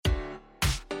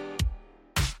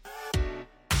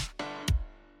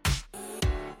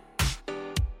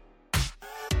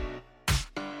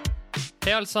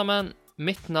Hei alle sammen,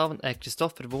 mitt navn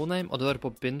Kristoffer Vonheim, og du hører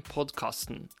på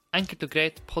Begynn-podcasten. Enkelt og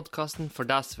greit podcasten for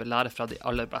deg som vil lære fra de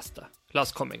aller beste. La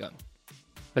oss komme i gang.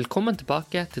 Velkommen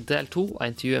tilbake til del 2 av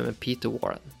intervjuet med Peter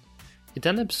Warren. I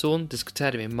denne episoden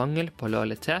diskuterer vi mangel på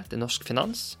lojalitet i norsk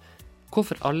finans,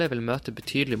 hvorfor alle vil møte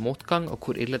betydelig motgang og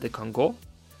hvor ille det kan gå,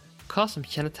 hva som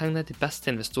kjennetegner de beste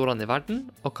investorene i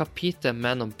verden, og hva Peter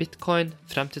mener om bitcoin,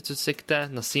 fremtidsutsikter,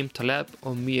 Nassim Taleb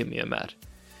og mye, mye mer.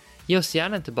 Gi oss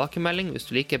gjerne en tilbakemelding hvis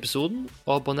du liker episoden,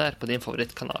 og abonner på din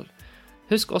favorittkanal.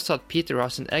 Husk også at Peter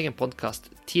har sin egen podcast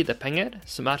Tid er penger,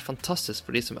 som er fantastisk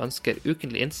for de som ønsker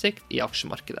ukentlig innsikt i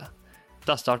aksjemarkedet.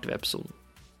 Da starter vi episoden.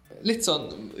 Litt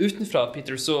sånn utenfra,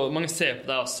 Peter, så mange ser på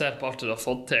deg og ser på alt du har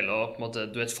fått til, og på en måte,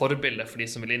 du er et forbilde for de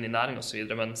som vil inn i næring og så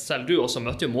videre, men selv du også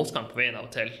møter jo motgang på veien av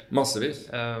og til. Massevis.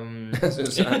 Jeg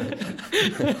synes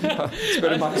spør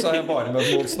du meg, så har jeg bare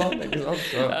møtt motstand, ikke sant?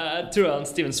 Så. Jeg tror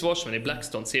at Steven Schwarzman i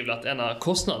Blackstone sier vel at en av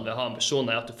kostnadene ved å ha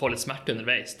ambisjoner er at du får litt smerte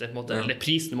underveis. Det er på en måte eller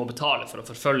prisen du må betale for å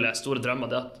forfølge store drømmer,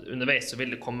 det at underveis så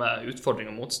vil det komme utfordring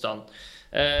og motstand.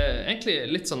 Egentlig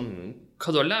litt sånn hva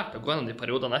du har lært å gå gjennom de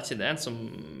periodene. Det er en som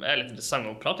er litt interessant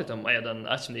å prate litt om, er den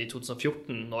i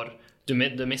 2014 når du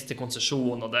mister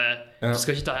konsesjon, og du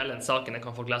skal ikke ta hele den saken, den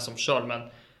kan folk lese om selv, men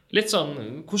litt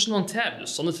sånn, hvordan håndterer du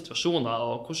sånne situasjoner,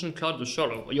 og hvordan klarer du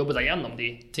selv å jobbe deg gjennom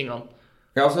de tingene?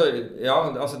 Ja,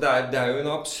 det er jo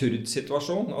en absurd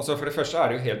situasjon. Altså, for det første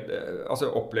er det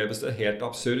jo oppleves det helt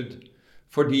absurd,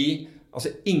 fordi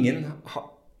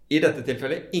i dette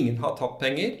tilfellet, ingen har tapt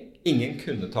penger, ingen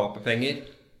kunne tape penger.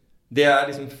 Det er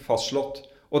liksom fastslått.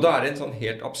 Og da er det en sånn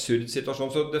helt absurd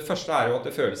situasjon. Så det første er jo at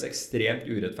det føles ekstremt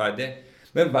urettferdig.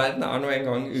 Men verden er nå en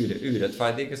gang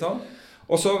urettferdig, ikke sant?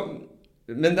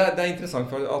 Men det er interessant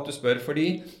at du spør, fordi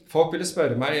folk ville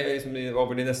spørre meg liksom,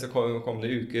 over de neste kommende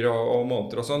uker og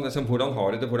måneder og sånn, liksom, hvordan har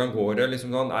du det, hvordan går det,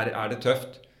 liksom, er det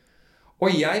tøft? Og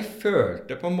jeg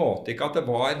følte på en måte ikke at det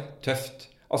var tøft.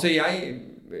 Altså jeg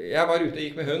var ute og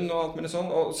gikk med hund og alt mulig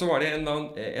sånn, og så var det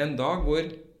en dag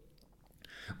hvor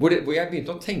jeg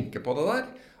begynte å tenke på det der,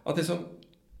 at liksom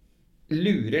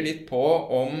lurer litt på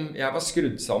om jeg var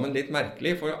skrudd sammen litt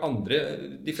merkelig, for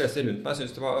de fleste rundt meg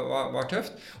syntes det var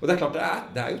tøft. Og det er klart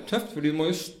det er jo tøft, for du må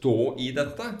jo stå i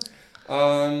dette.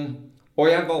 Og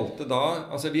jeg valgte da,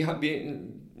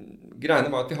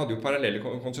 greiene var at vi hadde jo parallelle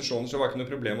konsesjoner, så det var ikke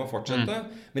noe problem å fortsette,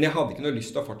 men jeg hadde ikke noe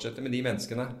lyst til å fortsette med de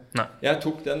menneskene. Nei. Jeg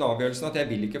tok den avgjørelsen at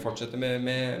jeg vil ikke fortsette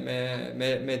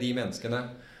med de menneskene.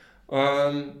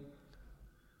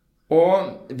 Og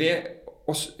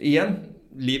igjen,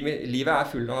 livet er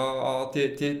full av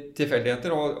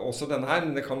tilfeldigheter, og også denne her,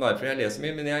 men det kan være fordi jeg leser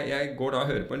mye, men jeg går da og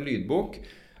hører på en lydbok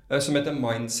som heter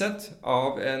Mindset,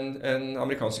 av en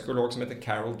amerikansk psykolog som heter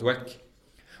Carol Dweck.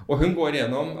 Og hun går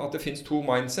igjennom at det finnes to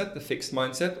mindset, the fixed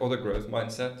mindset og the growth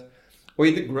mindset. Og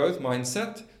i the growth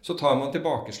mindset så tar man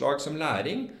tilbakeslag som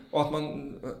læring, og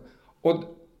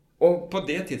på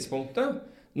det tidspunktet,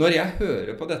 når jeg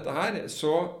hører på dette her,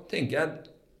 så tenker jeg,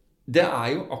 det er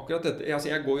jo akkurat dette,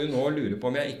 jeg går jo nå og lurer på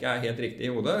om jeg ikke er helt riktig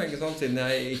i hodet, ikke sant? Siden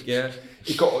jeg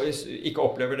ikke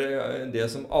opplever det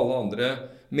som alle andre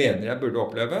mener jeg burde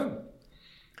oppleve.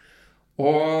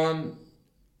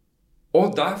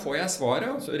 Og der får jeg svaret,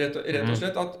 altså, rett og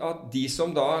slett, at de som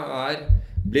da er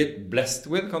blitt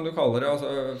blessed with, kan du kalle det,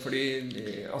 fordi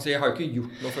jeg har jo ikke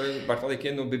gjort noe, i hvert fall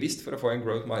ikke noe bevisst for å få en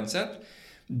growth mindset,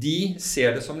 de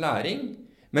ser det som læring,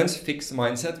 mens fixed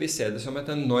mindset, vi ser det som et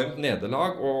enormt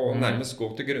nederlag, og nærmest gå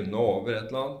til grunne over et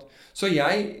eller annet. Så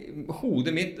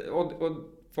hodet mitt, og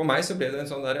for meg så ble det en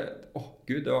sånn der,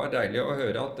 Gud, det var deilig å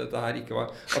høre at dette her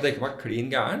at det ikke var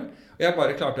clean gæren. Og jeg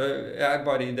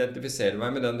bare identifiserer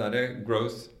meg med den der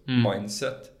growth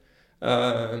mindset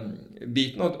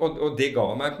biten, og det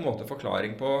ga meg på en måte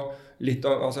forklaring på litt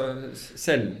av,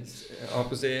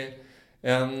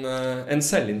 en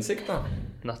selvinnsikt da.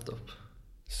 Nettopp.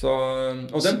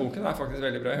 Og den boken er faktisk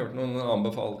veldig bra. Jeg hørte noen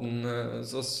anbefale den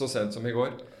så sent som i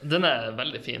går. Den er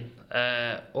veldig fin.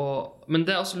 Men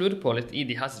det jeg også lurer på litt i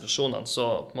de her situasjonene,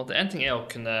 så på en måte en ting er å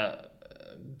kunne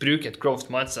bruke et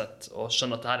growth mindset og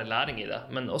skjønne at det her er læring i det,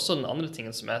 men også den andre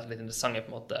tingen som er litt interessant er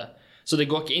på en måte, så det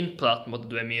går ikke inn på at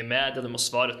du er mye i media, du må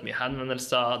svare ut mye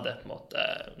henvendelser, det er på en måte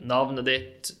navnet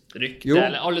ditt, rykte,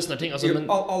 eller alle sånne ting.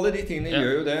 Alle de tingene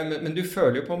gjør jo det, men du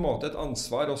føler jo på en måte et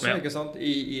ansvar også, ikke sant,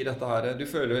 i dette her. Du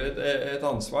føler et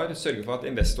ansvar, sørge for at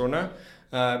investorene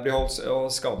blir holdt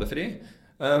skadefri,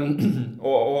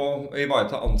 og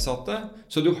ivareta ansatte.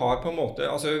 Så du har på en måte,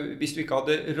 hvis du ikke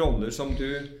hadde roller som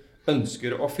du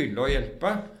ønsker å fylle og hjelpe,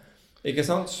 ikke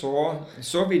sant?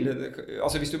 Så ville det,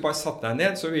 hvis du bare satte deg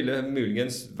ned, så ville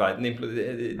muligens verden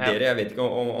implodere. Jeg vet ikke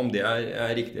om det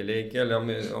er riktig eller ikke, eller om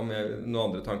noen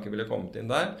andre tanker ville kommet inn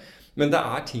der. Men det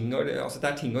er ting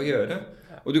å gjøre.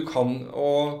 Og du kan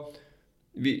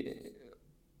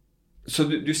så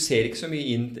du ser ikke så mye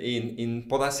inn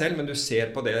på deg selv, men du ser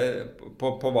på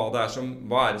hva det er som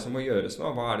må gjøres nå,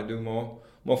 hva er det du må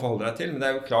forholde deg til. Men det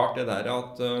er jo klart det der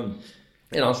at en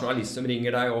annen journalist som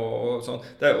ringer deg og sånn,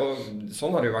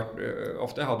 sånn har det jo vært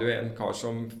ofte. Jeg hadde jo en kar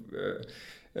som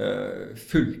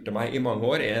fulgte meg i mange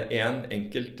år, en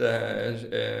enkelt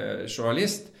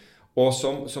journalist, og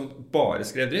som bare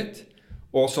skrev dritt.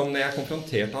 Og som når jeg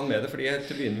konfronterte han med det, fordi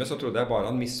til å begynne med så trodde jeg bare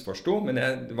han misforstod, men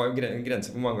det var jo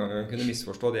grenser for mange ganger han kunne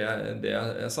misforstå det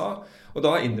jeg sa. Og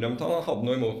da innrømte han hadde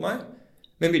noe imot meg,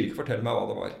 men ville ikke fortelle meg hva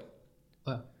det var.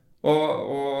 Ja.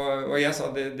 Og jeg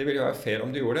sa det ville jo være fair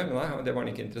om du gjorde det, men nei, det var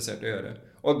han ikke interessert i å gjøre.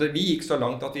 Og vi gikk så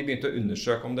langt at vi begynte å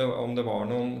undersøke om det var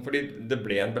noen, fordi det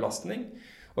ble en belastning.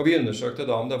 Og vi undersøkte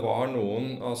da om det var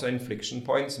noen infliction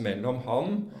points mellom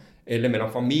han eller mellom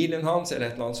familien hans, eller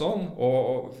et eller annet sånt,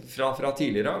 og fra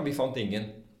tidligere, vi fant ingen.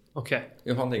 Ok.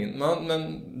 Vi fant ingen, men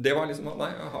det var liksom,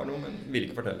 nei, jeg har noe, men vil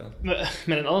ikke fortelle det.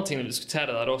 Men en annen ting vi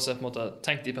diskuterer der også, på en måte,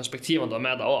 tenk de perspektivene du har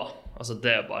med deg også. Altså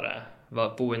det bare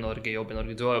bo i Norge, jobbe i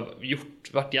Norge. Du har jo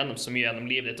vært gjennom så mye gjennom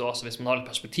livet ditt også, hvis man har litt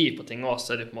perspektiv på ting også,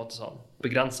 så er det på en måte sånn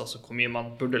begrenset så hvor mye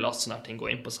man burde la sånne her ting gå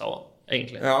inn på seg også,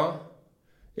 egentlig.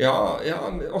 Ja,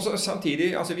 og så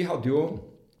samtidig, altså vi hadde jo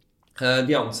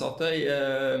de ansatte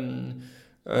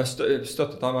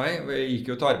støttet av meg. Vi gikk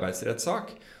jo til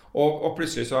arbeidsrettssak, og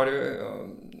plutselig så er det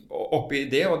oppe i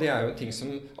det, og det er jo en ting som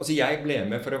altså jeg ble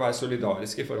med for å være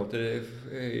solidarisk i forhold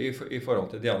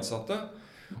til de ansatte,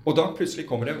 og da plutselig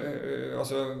kommer det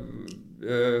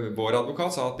vår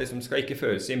advokat sa at det liksom skal ikke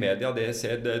føres i media, det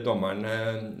ser dommeren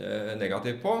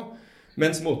negativt på,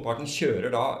 mens motparten kjører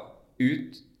da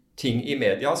ut ting i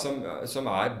media som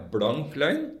er blank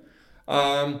løgn.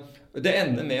 Det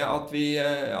ender med at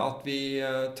vi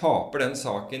taper den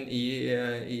saken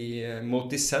mot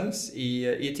dissens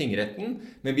i tingretten,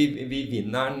 men vi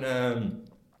vinner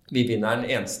den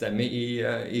enstemmig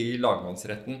i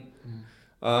lagmannsretten.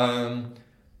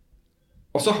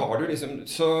 Og så har du liksom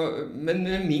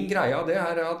men min greie av det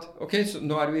er at ok, så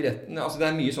nå er du i retten, altså det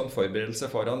er mye sånn forberedelse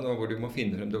foran hvor du må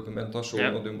finne frem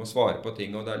dokumentasjon, og du må svare på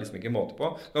ting, og det er liksom ikke måte på,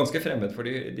 ganske fremmed for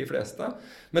de fleste,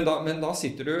 men da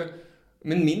sitter du.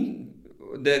 Men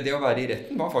det å være i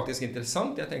retten var faktisk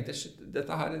interessant. Jeg tenkte, dette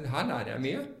her lærer jeg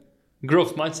mye.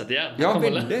 Growth mindset igjen. Ja,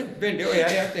 veldig. Og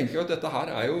jeg tenker jo at dette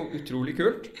her er jo utrolig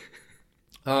kult.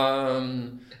 Å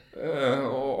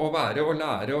være og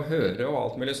lære og høre og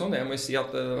alt mulig sånn. Jeg må si at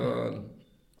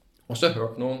også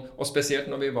hørt noen, og spesielt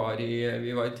når vi var i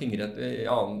tingrett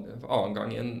annen gang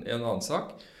i en annen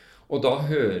sak, og da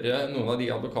høre noen av de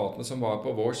advokatene som var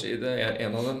på vår side,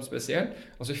 en av dem spesielt,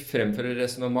 altså fremføre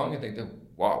resonemang, jeg tenkte,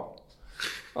 wow.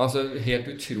 Altså helt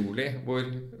utrolig hvor,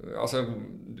 altså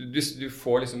du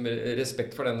får liksom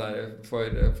respekt for den der, for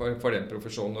den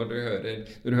profesjonen når du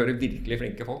hører virkelig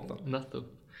flinke folk da. Nettopp.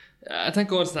 Jeg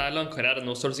tenker over en lang karriere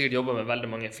nå, så har du sikkert jobbet med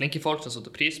veldig mange flinke folk som har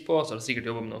satt pris på, så har du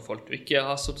sikkert jobbet med noen folk du ikke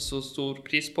har satt så stor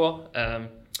pris på.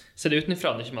 Så det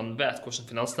utenfra når ikke man vet hvordan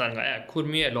finansnæringen er, hvor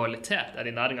mye lojalitet er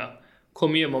i næringen, hvor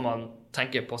mye må man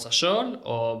tenke på seg selv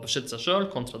og beskytte seg selv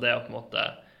kontra det å på en måte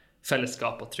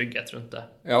fellesskap og trygghet rundt det.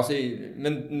 Ja, altså,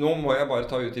 men nå må jeg bare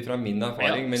ta ut ifra min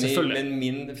erfaring,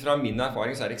 fra min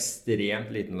erfaring så er det ekstremt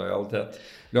liten lojalitet.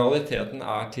 Lojaliteten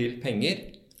er til penger,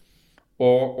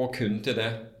 og kun til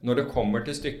det. Når det kommer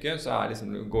til stykket, så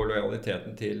går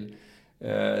lojaliteten til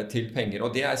penger, og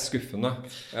det er skuffende.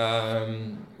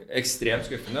 Ekstremt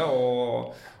skuffende,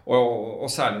 og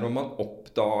særlig når man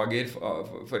oppdager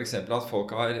for eksempel at folk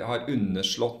har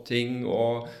underslått ting,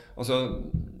 og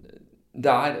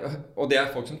det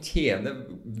er folk som tjener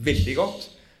veldig godt,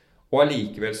 og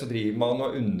allikevel så driver man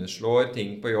og underslår ting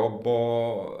på jobb,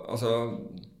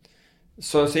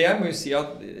 så jeg må jo si at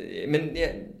men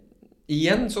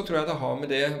igjen så tror jeg det har med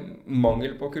det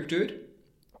mangel på kultur.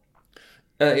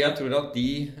 Jeg tror at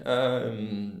de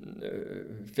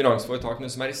finansforetakene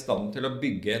som er i stand til å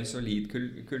bygge en solid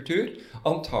kultur,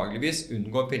 antageligvis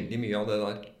unngår veldig mye av det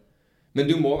der. Men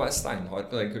du må være steinhard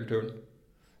på den kulturen.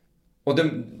 Og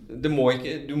du må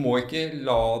ikke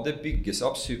la det bygge seg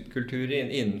opp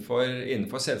subkulturer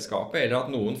innenfor selskapet, eller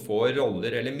at noen får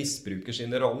roller eller misbruker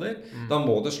sine roller. Da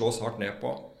må det slås hardt ned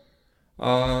på.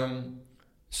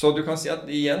 Så du kan si at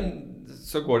igjen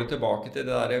så går det tilbake til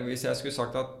det der, hvis jeg skulle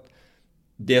sagt at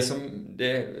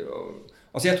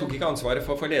altså jeg tok ikke ansvaret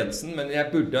for ledelsen, men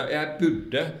jeg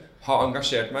burde ha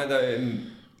engasjert meg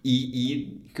i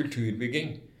kulturbygging.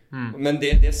 Men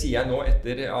det sier jeg nå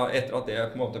etter at det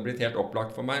på en måte har blitt helt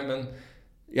opplagt for meg, men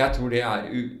jeg tror det er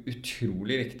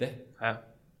utrolig viktig. Ja.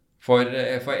 For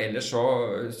ellers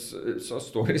så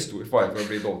står det i stor fare for å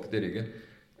bli dolket i ryggen.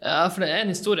 Ja, for det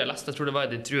en historie jeg leste, jeg tror det var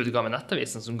et intervju du ga med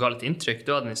Nettavisen som ga litt inntrykk. Det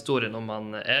var den historien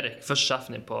om Erik,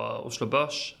 førstsjefen din på Oslo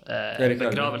Børs,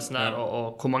 begravelsen der,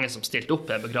 og hvor mange som stilte opp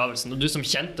i begravelsen. Og du som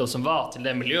kjente og som var til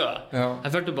det miljøet. Ja.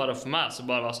 Jeg følte bare for meg så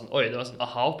bare var sånn, oi, det var sånn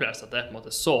aha-opplevelse at det på en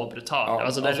måte så brutalt. Ja,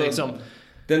 altså, det liksom...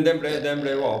 Den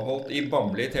ble jo avholdt i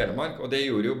Bamble i Telemark, og det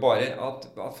gjorde jo bare at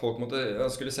folk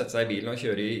skulle sette seg i bilen og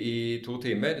kjøre i 2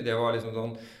 timer. Det var liksom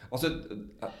sånn... Altså,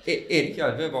 Erik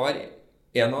Jarve var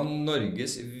en av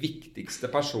Norges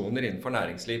viktigste personer innenfor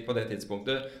næringsliv på det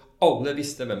tidspunktet. Alle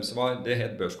visste hvem som var det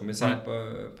het børskommissær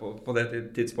på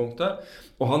det tidspunktet.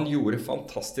 Og han gjorde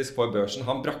fantastisk for børsen.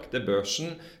 Han brakte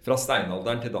børsen fra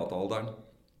steinalderen til dataalderen.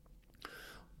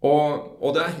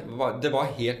 Og det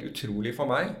var helt utrolig for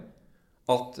meg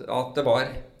at det var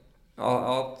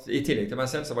at i tillegg til meg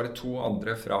selv så var det 2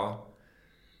 andre fra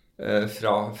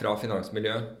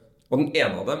finansmiljøet. Og den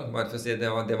ene av dem, bare for å si, det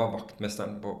var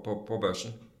vaktmesteren på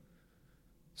børsen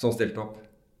som stilte opp.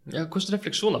 Ja, hvilke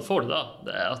refleksjoner får du da?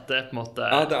 At det på en måte...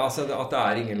 Ja, at det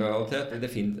ingen lojalitet.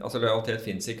 Lojalitet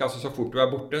finnes ikke. Altså, så fort du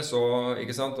er borte, så,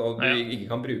 ikke sant, og du ikke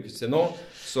kan brukes til noe,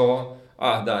 så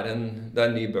det er en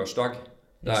ny børsdag.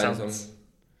 Det er liksom...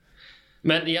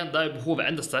 Men igjen, da er behovet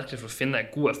enda sterkere for å finne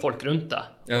gode folk rundt deg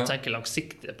og tenke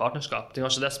langsiktige partnerskap. Det er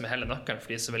kanskje det som er hele nøkkelen for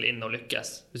de som vil inn og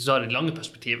lykkes. Hvis du har det lange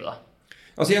perspektivet da.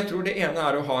 Altså jeg tror det ene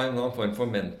er å ha en annen form for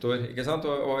mentor, ikke sant?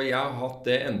 Og jeg har hatt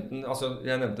det enten, altså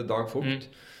jeg nevnte Dag Vogt,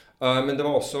 men det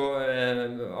var også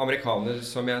amerikaner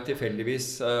som jeg tilfeldigvis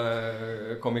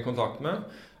kom i kontakt med.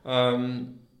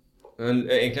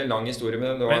 Egentlig en lang historie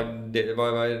med dem. Det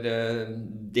var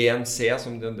DNC,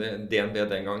 som DNB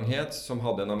den gang het, som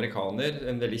hadde en amerikaner,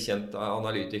 en veldig kjent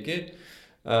analytiker,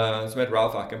 som het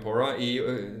Ralph Acampora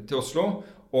til Oslo.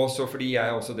 Og så fordi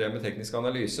jeg også drev med teknisk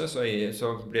analyse, så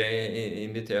ble jeg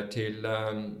invitert til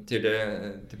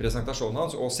presentasjonen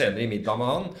hans, og senere i middag med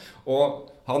han.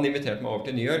 Og han inviterte meg over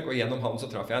til New York, og gjennom han så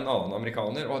traff jeg en annen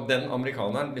amerikaner. Og den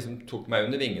amerikaneren liksom tok meg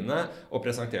under vingene og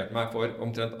presenterte meg for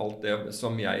omtrent alt det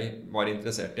som jeg var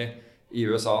interessert i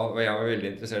USA. Og jeg var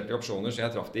veldig interessert i opsjoner, så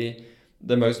jeg traff de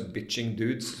the most bitching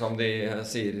dudes, som de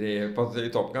sier i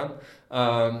Top Gun,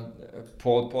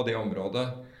 på det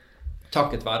området.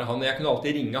 Takket være han. Jeg kunne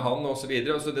alltid ringe han og så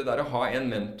videre. Og så det der å ha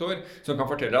en mentor som kan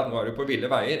fortelle at nå er du på ville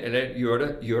veier, eller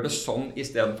gjør det sånn i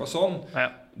stedet for sånn,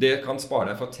 det kan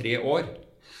spare deg for 3 år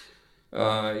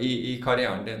i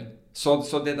karrieren din.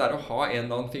 Så det der å ha en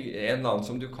eller annen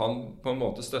som du kan på en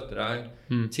måte støtte deg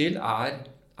til,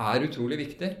 er utrolig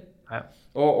viktig. Ja.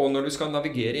 Og når du skal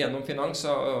navigere gjennom finans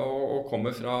og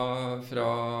komme fra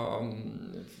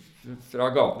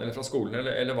gaten eller fra skolen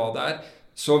eller hva det er,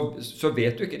 så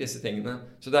vet du ikke disse tingene.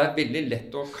 Så det er veldig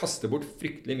lett å kaste bort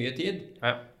fryktelig mye tid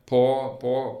på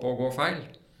å gå feil.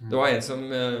 Det var en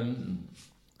som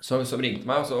ringte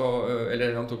meg,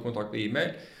 eller han tok kontakt på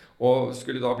e-mail, og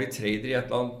skulle da bli trader i et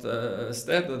eller annet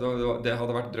sted. Det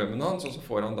hadde vært drømmen hans, og så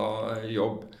får han da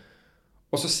jobb.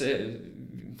 Og så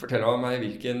forteller han meg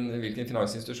hvilken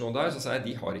finansinstitusjon det er, så sa jeg,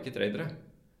 de har ikke tradere.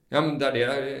 Ja, men det er det.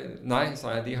 Nei,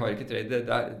 sa jeg, de har ikke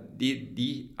tradere.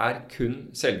 De er kun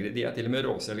selgere. De er til og med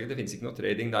råselgere. Det finnes ikke noe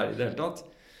trading der i det hele tatt.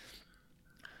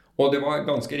 Og det var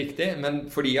ganske riktig, men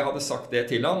fordi jeg hadde sagt det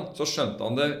til han, så skjønte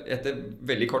han det etter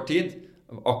veldig kort tid,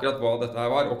 akkurat hva dette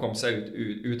var, og kom seg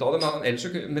ut av det.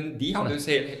 Men de hadde jo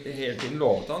hele tiden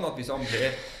lovet han at hvis han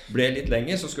ble litt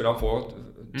lenger, så skulle han få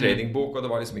tradingbok, og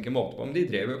det var liksom ikke måte på. Men de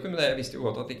drev jo ikke med det. Jeg visste jo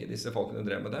godt at ikke disse folkene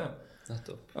drev med det.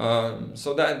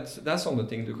 Så det er sånne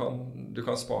ting du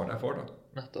kan spare deg for da.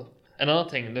 Nettopp. En annen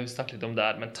ting, det vi snakket litt om det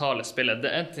her, mentale spillet. Det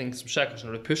er en ting som skjer kanskje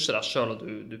når du pusher deg selv, og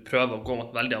du prøver å gå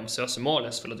mot veldig ambisiøse mål.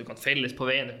 Jeg føler at du kan feile litt på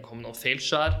veien, det kan komme noen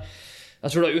feilskjær. Jeg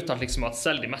tror du har uttalt liksom at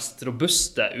selv de mest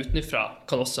robuste utenfra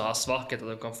kan også ha svakhet, at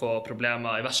du kan få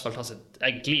problemer, i hvert fall ta sitt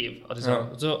eget liv.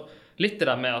 Så litt det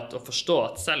der med å forstå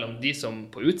at selv om de som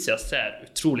på utsida ser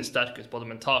utrolig sterke ut, både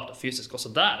mentalt og fysisk, også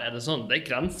der er det sånn, det er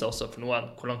grenser også for noen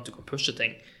hvor langt du kan pushe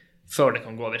ting før det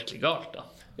kan gå virkelig galt da.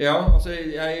 Ja, altså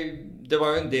det var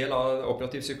jo en del av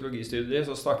operativ psykologistudiet,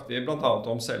 så snakket vi blant annet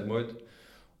om selvmord.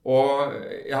 Og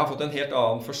jeg har fått en helt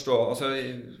annen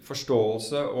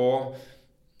forståelse og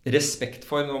respekt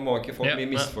for, nå må ikke folk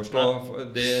misforstå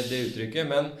det uttrykket,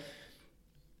 men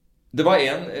det var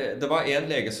en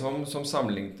lege som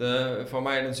sammenlignet for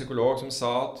meg, en psykolog, som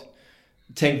sa at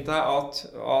tenk deg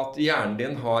at hjernen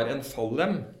din har en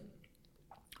fallem,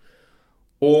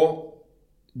 og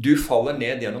du faller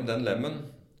ned gjennom den lemmen,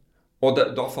 og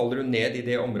da faller du ned i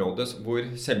det området hvor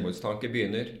selvmordstanker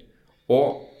begynner.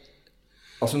 Og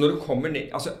altså når du kommer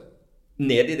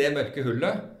ned i det mørke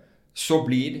hullet, så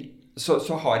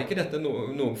så har ikke dette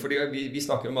noe fordi vi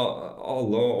snakker om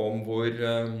alle om hvor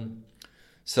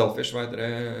selfish, hva heter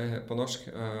det på norsk?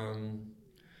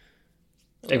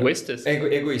 Egoistisk.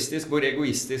 Egoistisk, hvor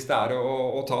egoistisk det er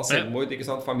å ta selvmord, ikke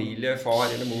sant? Familie, far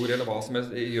eller mor eller hva som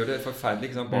helst, gjør det forferdelig,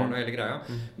 ikke sant? Barn og hele greia.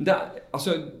 Det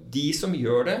altså, de som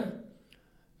gjør det,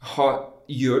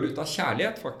 gjør det ut av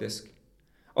kjærlighet, faktisk.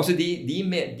 Altså,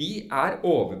 de er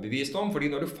overbevist om, fordi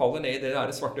når du faller ned i det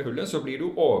der svarte hullet, så blir du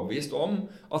overbevist om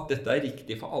at dette er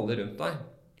riktig for alle rundt deg.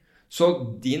 Så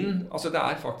altså det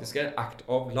er faktisk en act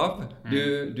of love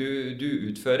du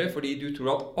utfører, fordi du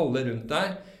tror at alle rundt deg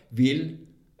vil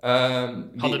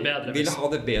ha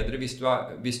det bedre hvis du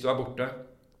er borte.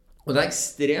 Og det er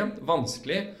ekstremt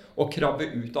vanskelig å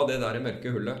krabbe ut av det der mørke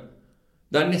hullet.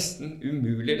 Det er nesten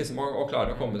umulig liksom, å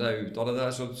klare å komme deg ut av det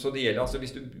der. Så det gjelder, altså,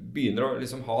 hvis du begynner å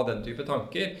liksom, ha den type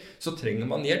tanker, så trenger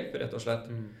man hjelp, rett og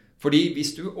slett. Fordi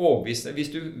hvis du overbeviser,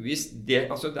 hvis det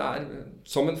er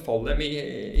som en fallrem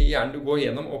i hjernen du går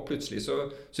gjennom, og plutselig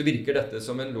så virker dette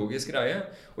som en logisk greie.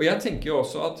 Og jeg tenker jo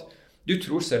også at du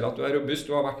tror selv at du er robust,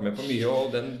 du har vært med på mye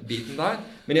og den biten der,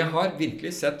 men jeg har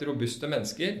virkelig sett robuste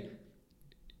mennesker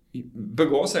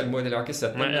begå selvmord, eller jeg har ikke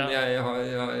sett det, men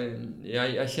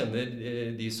jeg kjenner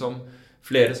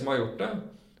flere som har gjort det,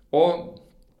 og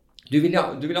du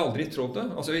vil aldri tro det.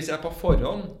 Altså hvis jeg på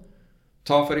forhånd,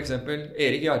 ta for eksempel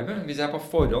Erik Jarve, hvis jeg på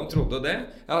forhånd trodde det,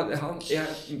 han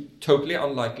er totally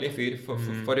unlikely fyr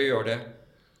for å gjøre det.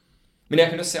 Men jeg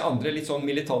kunne se andre litt sånn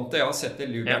militante, jeg har sett det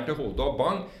lugeren til hodet og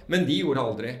bang, men de gjorde det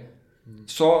aldri.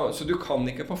 Så du kan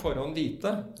ikke på forhånd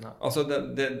vite, altså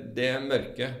det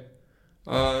mørke.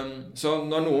 Så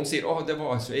når noen sier, det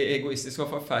var så egoistisk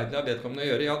og forferdelig av vedkommende å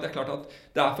gjøre, ja, det er klart at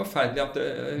det er forferdelig at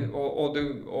og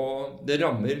det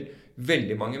rammer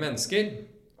veldig mange mennesker,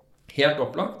 helt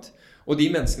opplagt, og de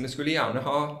menneskene skulle gjerne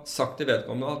ha sagt til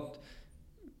vedkommende at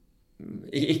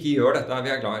ikke gjør dette,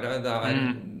 vi er glad i deg,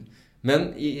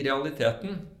 men i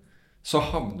realiteten så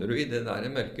havner du i det der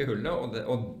mørke hullet,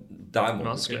 og der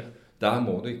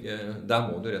må du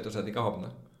rett og slett ikke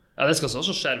havne. Ja, det skal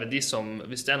også skje ved de som,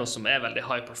 hvis det er noe som er veldig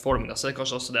high performing, så er det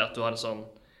kanskje også det at du har en sånn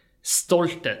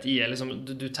stolthet i, liksom,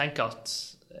 du tenker at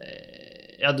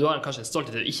du har kanskje en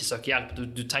stolthet i å ikke søke hjelp,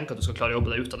 du tenker at du skal klare å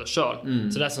jobbe deg ut av det selv,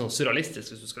 så det er sånn surrealistisk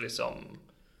hvis du skal liksom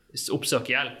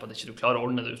oppsøke hjelp, at ikke du klarer å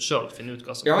ordne det ut selv, finne ut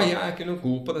hva som jeg er ikke noe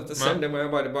god på dette selv, det må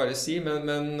jeg bare si, men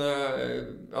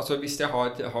altså, hvis jeg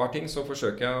har ting, så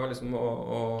forsøker jeg liksom å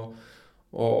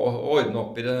ordne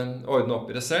opp i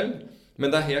det selv. Men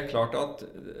det er helt klart at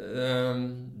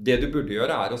det du burde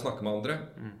gjøre er å snakke med andre.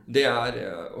 Det er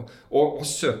å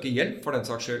søke hjelp for den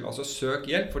saks skyld. Altså søk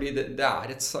hjelp, fordi det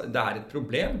er et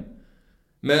problem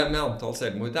med antall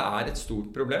selvmord. Det er et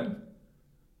stort problem.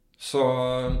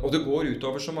 Og det går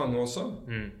utover så mange også.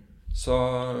 Så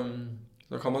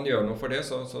kan man gjøre noe for det,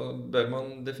 så bør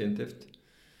man definitivt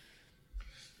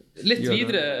litt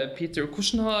videre, Peter,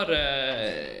 hvordan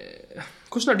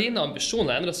har dine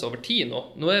ambisjoner endret seg over tid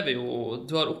nå? Nå er vi jo,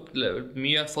 du har opplevd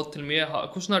mye, fått til mye.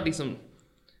 Hvordan har liksom,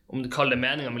 om du kaller det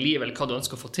meningen med livet, eller hva du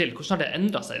ønsker å få til, hvordan har det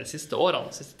endret seg de siste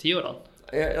årene, de siste 10 årene?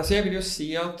 Jeg vil jo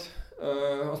si at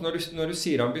når du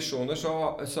sier ambisjoner,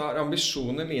 så er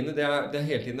ambisjonene mine, det er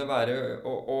hele tiden å være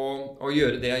å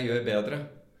gjøre det jeg gjør bedre.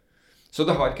 Så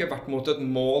det har ikke vært mot et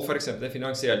mål, for eksempel et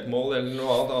finansielt mål, eller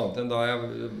noe annet enn da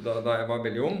jeg var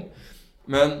veldig ung.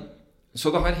 Men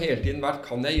så det har hele tiden vært,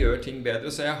 kan jeg gjøre ting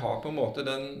bedre? Så jeg har på en måte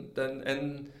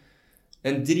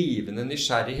en drivende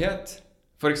nysgjerrighet,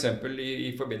 for eksempel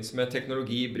i forbindelse med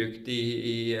teknologi brukt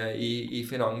i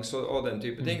finans og den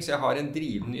type ting. Så jeg har en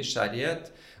drivende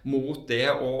nysgjerrighet mot det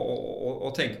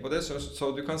å tenke på det. Så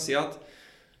du kan si at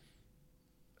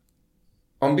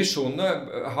ambisjonene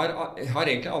har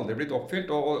egentlig aldri blitt oppfylt,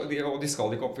 og de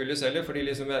skal ikke oppfylles heller, fordi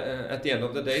liksom at the end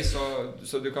of the day,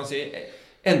 så du kan si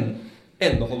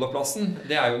endeholdeplassen,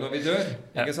 det er jo når vi dør,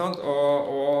 ikke sant?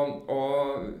 Og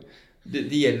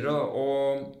det gjelder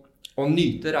å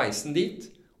nyte reisen dit,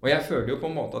 og jeg føler jo på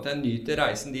en måte at jeg nyter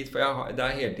reisen dit, for det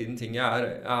er hele tiden ting jeg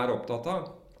er opptatt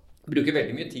av. Jeg bruker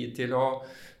veldig mye tid til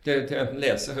enten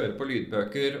lese, høre på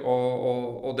lydbøker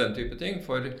og den type ting,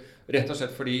 rett og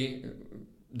slett fordi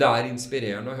det er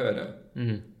inspirerende å høre.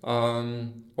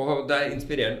 Og det er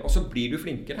inspirerende, og så blir du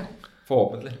flinkere,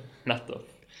 forhåpentlig. Nettopp.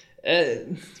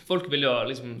 Folk vil jo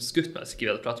liksom skutt meg, ikke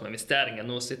vi hadde pratet om investeringer.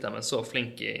 Nå sitter jeg med en så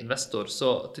flink investor, så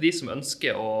til de som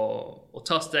ønsker å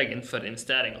ta steg innenfor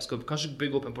investering og skal kanskje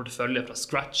bygge opp en portefølje fra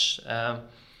scratch,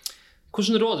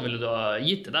 hvordan råd vil du da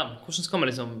gi til dem? Hvordan skal man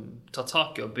liksom ta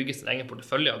tak i og bygge sin egen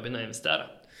portefølje og begynne å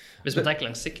investere? Hvis man tenker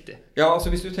langsiktig. Ja, altså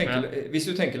hvis du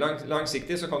tenker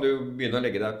langsiktig, så kan du begynne å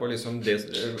legge deg på liksom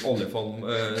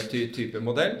oljefond-type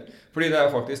modell. Fordi det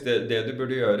er faktisk det du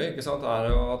burde gjøre, ikke sant? Er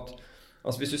jo at,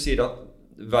 altså hvis du sier at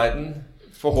verden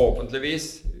forhåpentligvis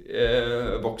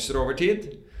vokser over tid,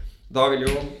 da vil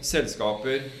jo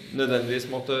selskaper nødvendigvis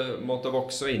måtte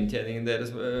vokse, og inntjeningen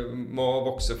deres må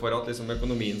vokse for at liksom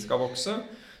økonomien skal vokse.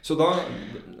 Så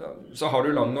har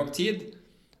du lang nok tid,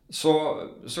 så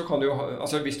kan du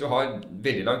altså hvis du har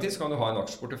veldig lang tid, så kan du ha en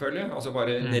aksjeportefølje, altså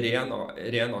bare en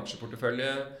ren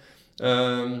aksjeportefølje.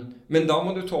 Men da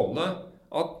må du tåle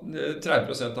at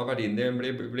 30% av verdien din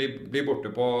blir borte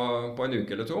på en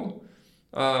uke eller to.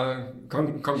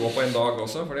 Kan gå på en dag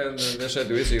også, for det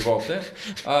skjedde jo i 87.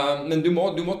 Men du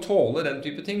må tåle den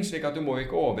type ting, slik at du må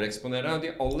ikke overeksponere deg.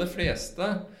 De aller fleste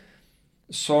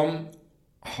som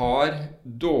får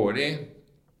dårlig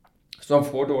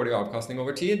avkastning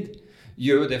over tid,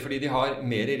 gjør det fordi de har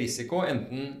mer risiko,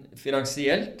 enten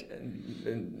finansielt,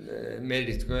 mer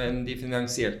risiko enn de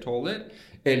finansielt tåler,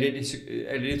 eller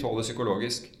de tåler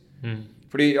psykologisk.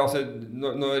 Fordi altså,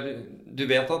 når du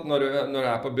vet at når du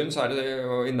er på bunn, så er det,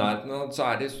 og i nærheten av, så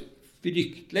er det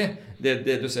fryktelig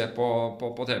det du ser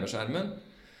på TV-skjermen.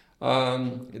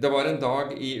 Det var en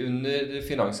dag under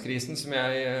finanskrisen som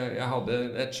jeg hadde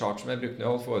et chart som jeg brukte når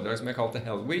jeg holdt foredrag som jeg kalte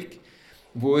Hell Week,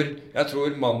 hvor jeg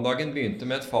tror mandagen begynte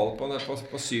med et fall på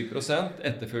 7%,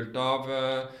 etterfulgt av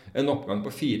en oppgang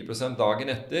på 4% dagen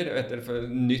etter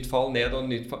nytt fall ned og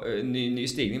ny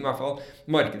stigning. I hvert fall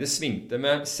markedet svingte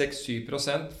med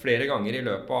 6-7% flere ganger i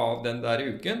løpet av den der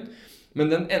uken,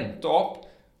 men den endte opp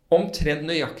omtrent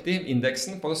nøyaktig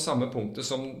indeksen på det samme punktet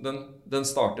som den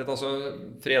startet, altså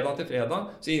fredag til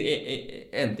fredag, så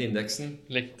endte indeksen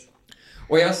likt.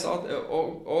 Og jeg sa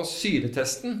og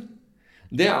syretesten,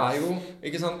 det er jo,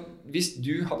 ikke sant, hvis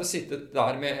du hadde sittet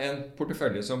der med en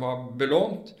portefølje som var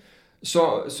belånt,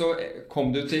 så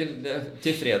kom du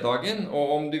til fredagen,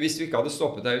 og hvis du ikke hadde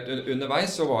stoppet deg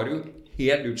underveis, så var du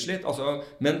helt utslitt, altså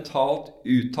mentalt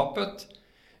uttappet.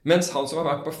 Mens han som har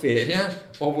vært på ferie,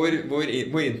 og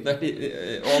hvor internett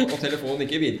og telefonen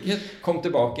ikke virket, kom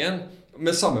tilbake igjen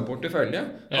med samme portefølje.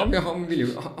 Han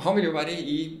vil jo være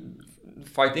i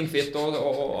fighting fit og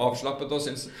avslappet og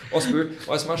spurt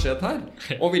hva som har skjedd her,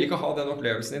 og vil ikke ha den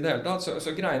opplevelsen i det hele tatt.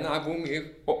 Så greiene er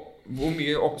hvor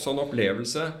mye sånn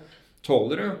opplevelse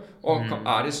tåler du, og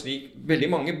er det slik, veldig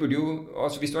mange burde jo,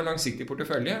 altså hvis du har en langsiktig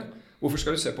portefølje, hvorfor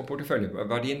skal du se på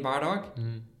porteføljeverdien hver dag?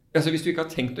 Altså hvis du ikke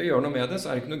har tenkt å gjøre noe med det, så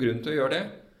er det ikke noe grunn til å gjøre det.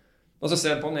 Altså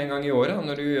se på den en gang i året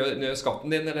når du gjør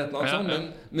skatten din eller et eller annet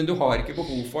sånt, men du har ikke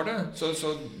behov for det, så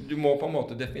du må på en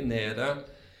måte definere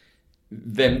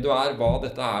hvem du er, hva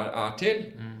dette er til.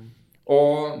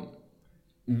 Og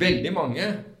veldig mange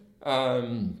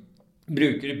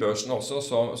bruker børsen også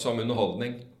som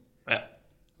underholdning.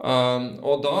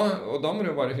 Og da må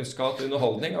du bare huske at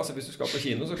underholdning, altså hvis du skal på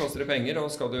kino så koster det penger,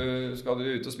 og skal du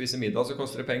ut og spise middag så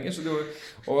koster det penger,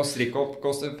 og strikke opp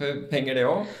koster penger det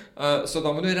også. Så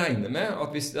da må du regne med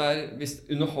at hvis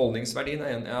underholdningsverdien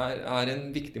er en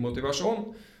viktig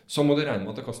motivasjon, så må du regne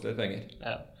med at det koster litt penger.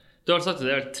 Ja. Du har sagt at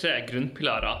det er 3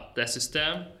 grunnpilarer. Det er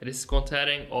system,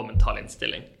 risikohåndtering og mental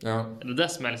innstilling. Ja. Er det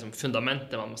som er liksom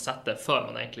fundamentet man må sette før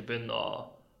man egentlig begynner å...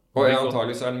 Og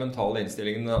antagelig så er den mentale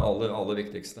innstillingen det aller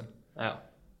viktigste. Ja.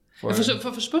 For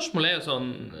spørsmålet er jo sånn,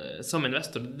 som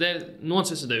investor, noen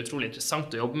synes det er utrolig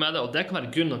interessant å jobbe med det, og det kan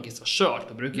være grunn nok i seg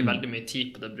selv å bruke veldig mye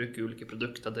tid på det, bruke ulike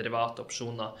produkter, derivater,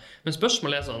 opsjoner. Men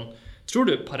spørsmålet er sånn,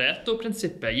 tror du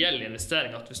Pareto-prinsippet gjelder i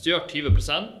investering, at hvis du gjør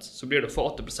 20%, så blir du få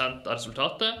 8% av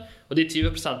resultatet, og de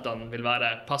 20% vil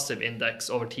være passiv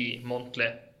indeks over 10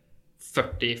 månedlig,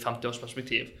 40-50 års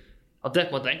perspektiv. At det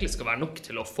på en måte egentlig skal være nok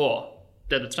til å få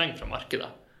det du trenger fra markedet.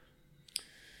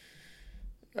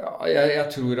 Ja, jeg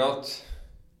tror at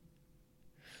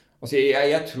altså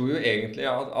jeg tror jo egentlig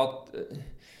at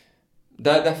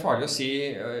det er farlig å si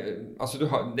altså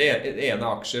det ene er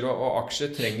aksjer, og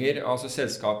aksjer trenger, altså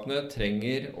selskapene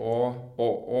trenger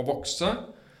å vokse.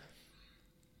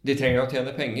 De trenger å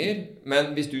tjene penger,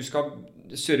 men hvis du skal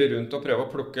surre rundt og prøve å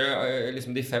plukke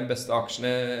liksom de 5 beste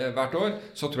aksjene hvert år,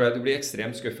 så tror jeg du blir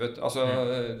ekstremt skuffet. Altså,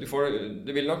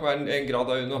 det vil nok være en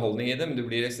grad av underholdning i det, men du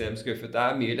blir ekstremt skuffet. Det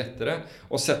er mye lettere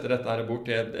å sette dette her bort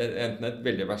til enten et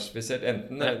veldig diversifisert,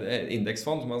 enten et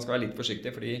indeksfond, man skal være litt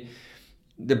forsiktig, fordi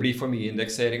det blir for mye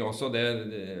indeksering også.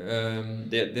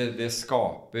 Det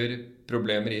skaper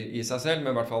problemer i seg selv,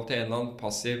 men i hvert fall til en eller annen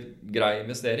passiv, grei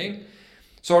investering.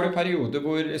 Så har du perioder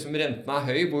hvor liksom renten er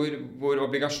høy, hvor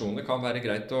obligasjoner kan være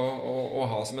greit å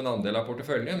ha som en andel av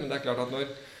porteføljen, men det er klart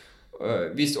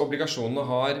at hvis obligasjonene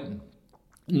har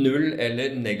null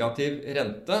eller negativ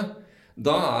rente,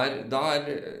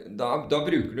 da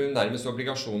bruker du nærmest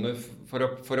obligasjoner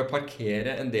for å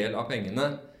parkere en del av pengene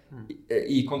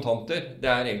i kontanter. Det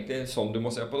egentlig sånn du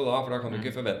må se på det da, for da kan du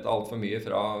ikke forvente alt for mye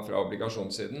fra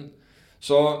obligasjonssiden.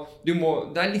 Så det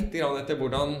litt grann etter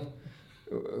hvordan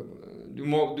du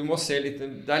må se litt,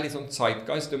 det litt sånn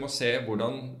zeitgeist, du må se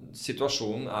hvordan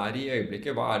situasjonen i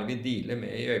øyeblikket, hva det vi dealer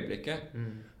med i øyeblikket.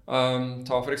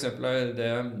 Ta for eksempel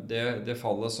det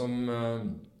fallet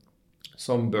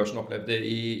som børsen opplevde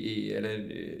i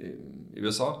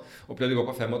USA, opplevde å gå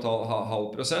på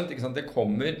 5,5%, ikke sant? Det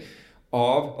kommer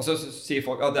av, altså sier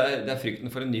folk at det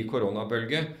frykten for en ny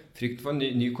koronabølge. Frykten for en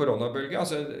ny koronabølge,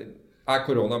 altså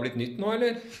korona blitt nytt nå,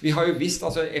 eller? Vi har jo visst,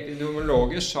 altså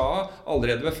epidemiologer sa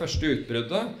allerede ved første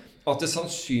utbruddet at det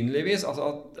sannsynligvis, altså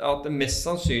at det mest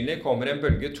sannsynlig kommer en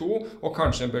bølge 2 og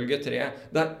kanskje en bølge 3.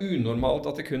 Det unormalt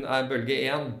at det kun bølge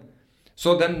 1.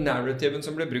 Så den narrativen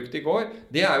som ble brukt i går,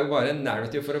 det jo bare en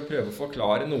narrativ for å prøve å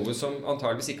forklare noe som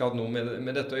antageligvis ikke hadde noe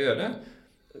med dette å gjøre.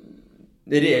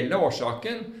 Den reelle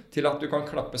årsaken til at du kan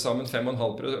klappe sammen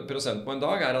 5,5% på en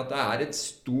dag at det et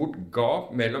stort gap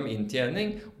mellom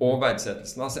inntjening og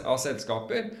verdsettelsen av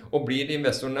selskaper, og blir den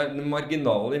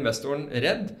marginale investoren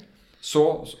redd,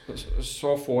 så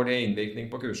får det innvirkning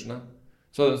på kursene.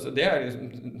 Så det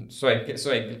liksom, så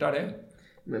enkelt det.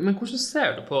 Men hvordan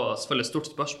ser du på, selvfølgelig et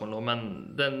stort spørsmål nå, men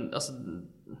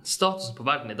statusen på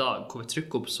verden i dag, hvor vi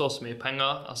trykker opp så mye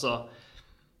penger,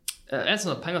 det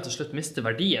sånn at penger til slutt mister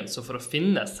verdien, så for å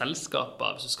finne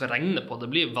selskaper, hvis du skal regne på det,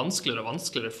 blir vanskeligere og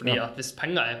vanskeligere, fordi at hvis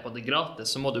penger på det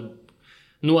gratis, så må du,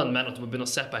 noen mener at du må begynne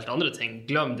å se på helt andre ting,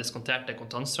 glem diskonterte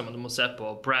kontantstrømmer, du må se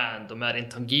på brand og mer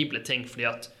intangible ting, fordi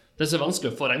at det så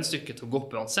vanskelig å få regnstykket til å gå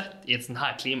opp uansett i et sånt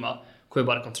her klima, hvor vi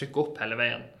bare kan trykke opp hele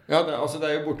veien. Ja,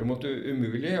 det jo bortimot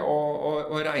umulig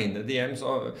å regne det hjem.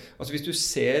 Altså hvis du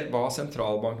ser hva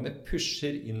sentralbankene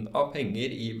pusher inn av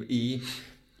penger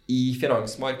i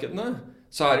finansmarkedene,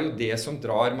 så det jo det som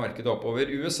drar markedet oppover.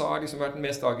 USA har liksom vært den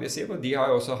mest aggressive, og de har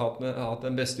jo også hatt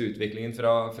den beste utviklingen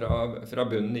fra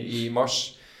bunnen i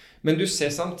mars. Men du ser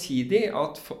samtidig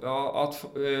at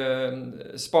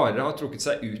sparere har trukket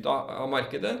seg ut av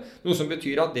markedet, noe som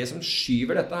betyr at det som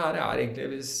skyver dette her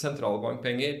egentlig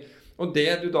sentralbankpenger. Og det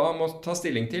du da må ta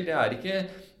stilling til, det ikke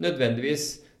nødvendigvis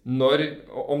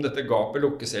om dette gapet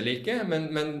lukkes eller ikke, men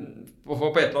på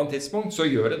et eller annet tidspunkt så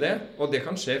gjør det, og det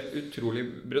kan skje utrolig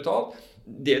brutalt.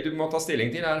 Det du må ta stilling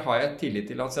til har jeg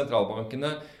tillit til at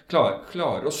sentralbankene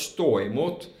klarer å stå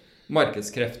imot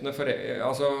markedskreftene,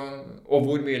 og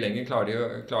hvor mye lenger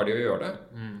klarer de å gjøre det.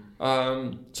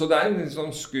 Så det en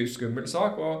sånn skummel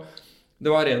sak, og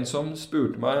det var en som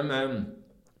spurte meg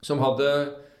som hadde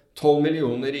 12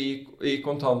 millioner i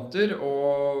kontanter,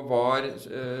 og var,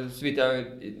 så vidt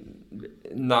jeg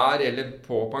nær eller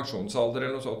på pensjonsalder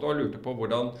eller noe sånt, og lurte på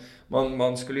hvordan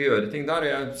man skulle gjøre ting der,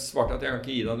 og jeg svarte at jeg kan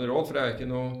ikke gi deg noe råd, for det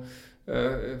ikke noe,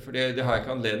 for det har jeg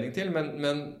ikke anledning til,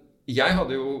 men jeg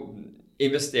hadde jo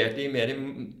investert i mer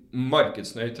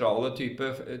markedsnøytrale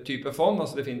type fond,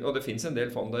 og det finnes en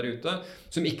del fond der ute,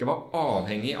 som ikke var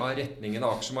avhengig av retningen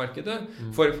av aksjemarkedet,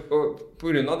 for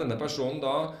på grunn av denne personen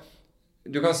da,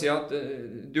 du kan si at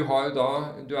du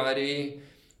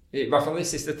i hvert fall i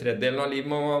siste tredjedelen av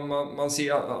livet må man si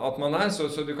at man så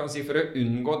du kan si for å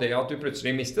unngå det at du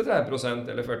plutselig mister 30%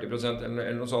 eller 40%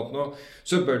 eller noe sånt nå,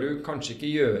 så bør du kanskje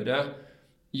ikke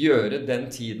gjøre den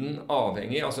tiden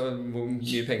avhengig, altså hvor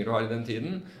mye penger du har i den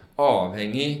tiden,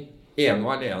 avhengig ene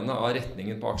og alene av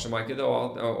retningen på aksjemarkedet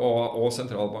og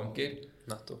sentralbanker.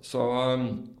 Nettopp. Så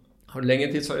har du lengre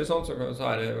tidshorisont,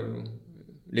 så det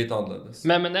litt annerledes.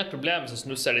 Men det problem, som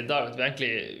du ser i dag, at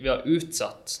vi har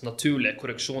utsatt naturlige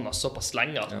korreksjoner såpass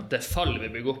lenge at det fallet vi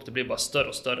bygger opp, det blir bare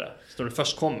større og større. Så når det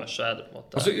først kommer, så det på en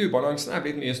måte... Altså ubalansen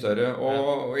blitt mye større,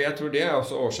 og jeg tror det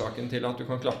også årsaken til at du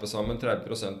kan klappe sammen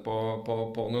 30%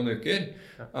 på noen uker.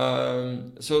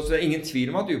 Så det ingen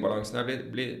tvil om at ubalansen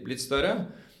blitt større.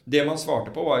 Det man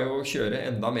svarte på var jo å kjøre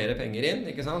enda mer penger inn,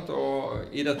 ikke sant?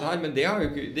 Og i dette her, men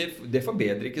det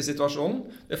forbedrer ikke situasjonen.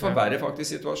 Det forverrer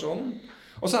faktisk situasjonen.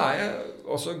 Og så jeg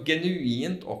også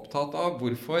genuint opptatt av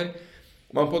hvorfor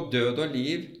man på død og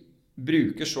liv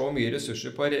bruker så mye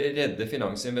ressurser på å redde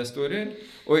finansinvestorer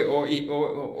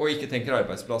og ikke tenker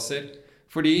arbeidsplasser.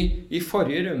 Fordi i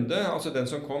forrige runde, altså den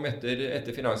som kom etter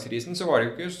finanskrisen, så var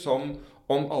det jo ikke som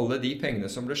om alle de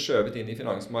pengene som ble skjøvet inn i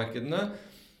finansmarkedene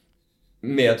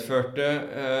medførte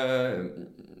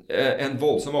en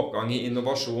voldsom oppgang i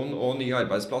innovasjon og nye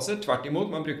arbeidsplasser. Tvert imot,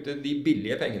 man brukte de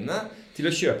billige pengene til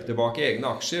å kjøpe tilbake egne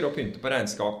aksjer og pynte på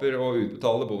regnskaper og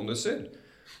utbetale bonuser.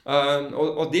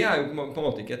 Og det jo på en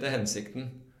måte ikke etter hensikten.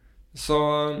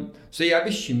 Så jeg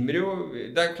bekymrer jo.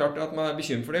 Det klart at man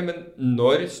bekymret for det, men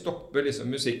når stopper liksom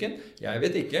musikken? Jeg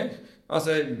vet ikke.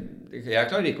 Altså, jeg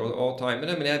klarer ikke å time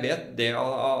det, men jeg vet det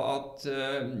at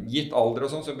gitt alder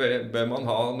og sånn, så bør man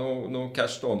ha noe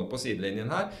cash stående på sidelinjen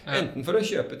her. Enten for å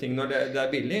kjøpe ting når det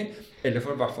billig, eller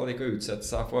for i hvert fall ikke å utsette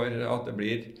seg for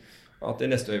at det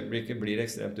neste øyeblikket blir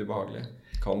ekstremt ubehagelig.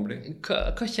 Kan bli.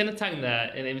 Hva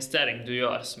kjennetegner en investering du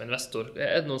gjør som investor?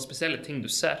 Det noen spesielle ting du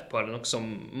ser på, eller noe som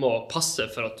må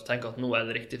passe for at du tenker at nå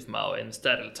det riktig for meg å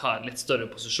investere, eller ta en litt større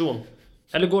posisjon?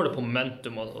 Eller går det på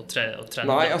momentum og trend?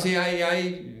 Nei, altså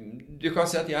du kan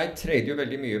si at jeg trader jo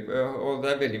veldig mye, og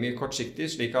det veldig mye kortsiktig,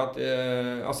 slik at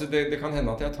altså det kan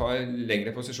hende at jeg tar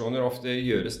lengre posisjoner, ofte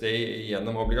gjøres det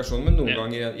gjennom obligasjoner, men noen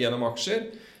ganger gjennom aksjer.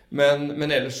 Men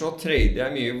ellers så trader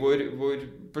jeg mye hvor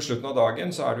på slutten av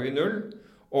dagen så du i null,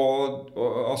 og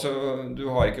altså, du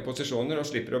har ikke posisjoner og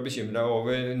slipper å bekymre deg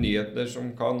over nyheter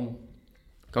som kan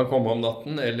komme om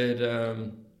natten, eller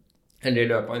i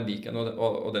løpet av en weekend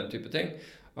og den type ting.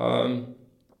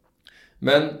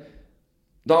 Men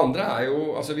det andre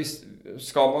jo, altså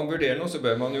skal man vurdere noe, så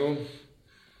bør man jo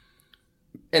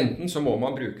enten så må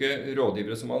man bruke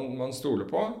rådgivere som man stoler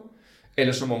på,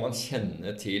 eller så må man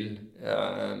kjenne til,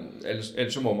 eller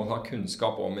så må man ha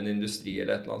kunnskap om en industri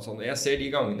eller et eller annet sånt. Jeg ser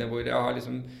de gangene hvor jeg har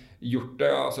liksom gjort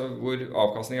det, altså hvor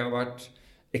avkastningen har vært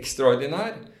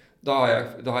ekstraordinær, da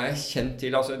har jeg kjent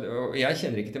til, altså jeg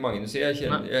kjenner ikke til mange industrier,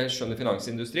 jeg skjønner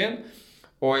finansindustrien,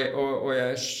 og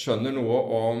jeg skjønner noe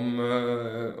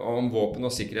om våpen-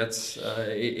 og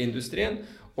sikkerhetsindustrien,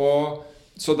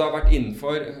 så det har vært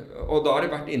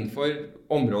innenfor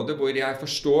områder hvor jeg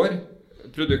forstår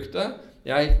produktet,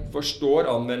 jeg forstår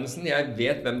anvendelsen, jeg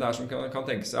vet hvem det som kan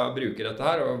tenke seg å bruke dette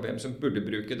her, og hvem som burde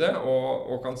bruke det,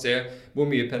 og kan se hvor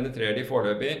mye penetrerer de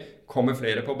foreløpig, kommer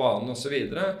flere på banen og så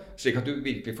videre, slik at du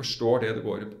virkelig forstår det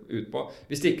går ut på.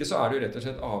 Hvis ikke så du rett og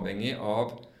slett avhengig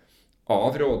av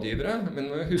rådgivere, men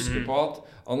må huske på at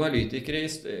analytikere,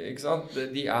 ikke sant,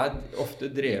 de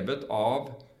ofte drevet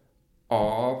av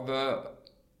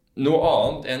noe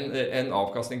annet enn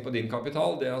avkastning på din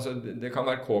kapital. Det kan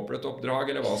være corporate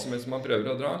oppdrag eller hva som helst man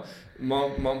prøver å dra.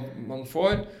 Man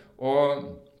får, og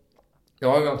det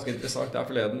var ganske interessant der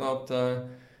forleden at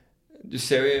du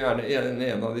ser jo gjerne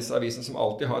en av disse avisene som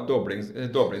alltid har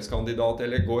doblingskandidat,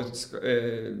 eller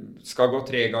skal gå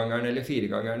 3-gangeren eller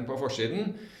 4-gangeren på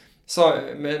forsiden,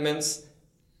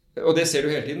 og det ser du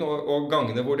hele tiden, og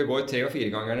gangene hvor det går 3- og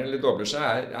 4-gangeren eller dobler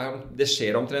seg, det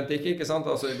skjer omtrent ikke sant?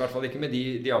 Altså, i hvert fall ikke med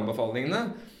de anbefalingene.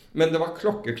 Men det var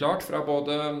klokkeklart fra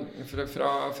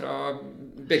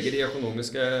begge de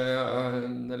økonomiske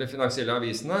eller finansielle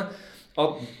avisene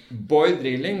at Boyd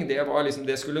Drilling, det var liksom,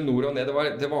 det skulle nord og ned,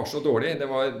 det var så dårlig. Det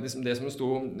var liksom det som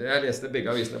stod, jeg leste begge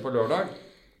avisene på lørdag.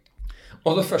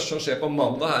 Og det første som skjer på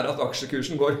mandag at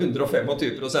aksjekursen går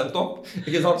 125% opp.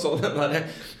 Ikke sant? Så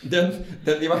den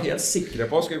de var helt sikre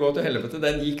på skulle gå til helvete,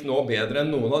 den gikk nå bedre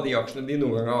enn noen av de aksjene de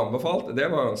noen gang har anbefalt. Det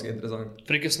var ganske interessant.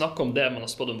 For ikke snakke om det man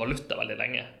har spådd om valuta veldig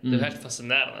lenge. Det jo helt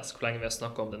fascinerende hvor lenge vi har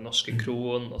snakket om den norske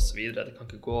kronen og så videre. Det kan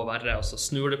ikke gå verre, og så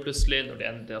snur det plutselig når det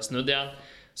endelig har snudd igjen.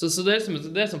 Så det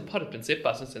er som par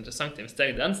prinsipper jeg synes interessant å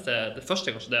investere. Det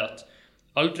første kanskje det at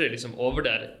aldri liksom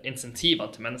overvurdere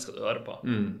insentivene til mennesker du hører på.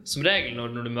 Som regel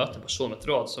når du møter en person med et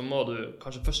råd, så må du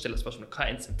kanskje først stille spørsmålet, hva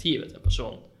insentivet til en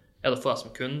person? Det å få deg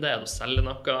som kunde? Det å selge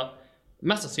noe?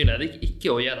 Mest sannsynlig det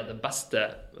ikke å gjøre det beste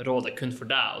rådet kun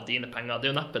for deg og dine penger.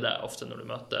 Det jo neppe det ofte når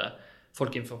du møter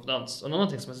folk innenfor finans. Og en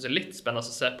annen ting som jeg synes litt spennende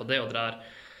å se på, det jo det de har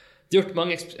gjort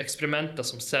mange eksperimenter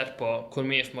som ser på hvor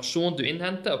mye informasjon du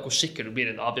innhenter, og hvor sikker du blir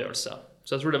i en avgjørelse.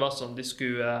 Så jeg tror det var sånn, de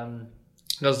skulle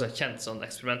ganske kjent sånn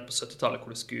eksperiment på 70-tallet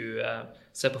hvor de skulle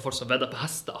se på folk som veddet på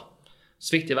hester.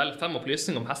 Så fikk de vel 5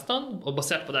 opplysninger om hestene, og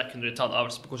basert på det kunne de ta en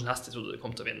avgjørelse på hvilken hest de trodde de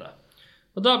kom til å vinne.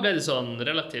 Og da ble de sånn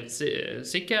relativt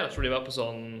sikre. Jeg tror de var på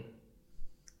sånn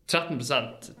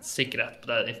 13% sikkerhet på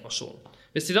den informasjonen.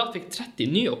 Hvis de da fikk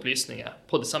 30 nye opplysninger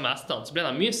på de samme hestene, så ble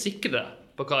de mye sikrere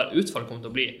på hva utfallet kom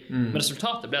til å bli. Men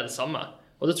resultatet ble det samme.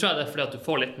 Og det tror jeg det fordi at du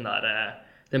får litt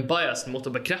den biasen mot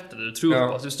å bekrefte det du tror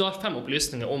på. Så hvis du har 5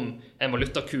 opplysninger om en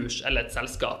valutakurs eller et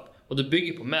selskap, og du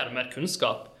bygger på mer og mer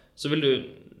kunnskap, så vil du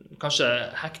kanskje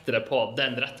hekte det på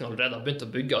den retningen du allerede har begynt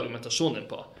å bygge argumentasjonen din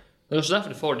på. Det kanskje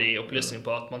derfor du får de opplysningene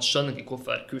på at man skjønner ikke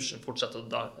hvorfor kursen fortsetter å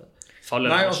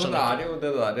falle. Nei, altså det jo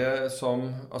det der som,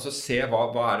 altså se hva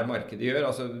det markedet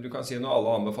gjør. Altså du kan si når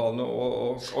alle anbefalene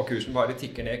og kursen bare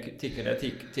tikker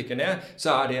ned,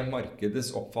 så det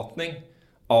markedets oppfatning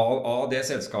av det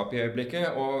selskapet i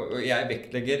øyeblikket, og jeg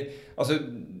vektlegger, altså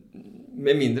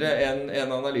med mindre en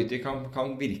analytiker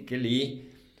kan virkelig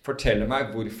fortelle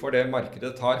meg hvorfor det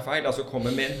markedet tar feil, altså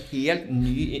komme med en helt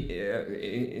ny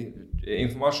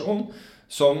informasjon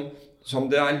som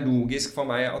det logisk for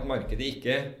meg at markedet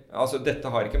ikke, altså dette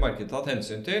har ikke markedet tatt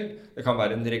hensyn til. Det kan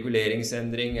være en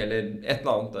reguleringsendring eller et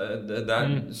eller annet der,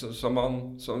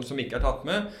 som ikke tatt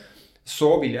med.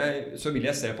 Så vil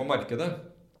jeg se på markedet.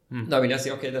 Da vil jeg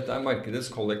si, ok, dette markedets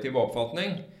kollektive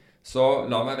oppfatning, så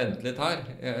la meg vente litt her.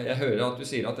 Jeg hører at du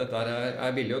sier at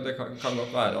dette billig, og det kan godt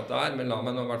være at det men la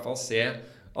meg nå I hvert fall se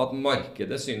at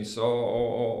markedet synes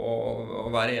å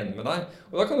være enig med deg.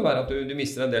 Og da kan det være at du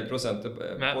mister en del prosenter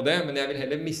på det, men jeg vil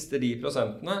heller miste de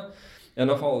prosentene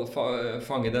enn å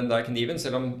fange den der kniven,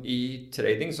 selv om I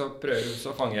trading så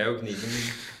fanger jeg jo kniven,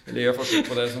 eller gjør forsøk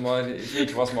på det som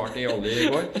ikke var smart I olje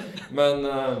I går,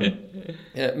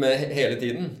 men hele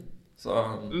tiden. Så.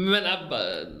 Men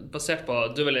basert på,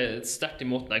 du veldig sterkt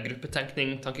imot den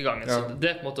gruppetenkning-tankegangen, så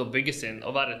det på en måte å bygge sin,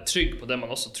 og være trygg på det man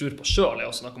også tror på selv,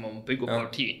 også noe man må bygge opp over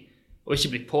tid, og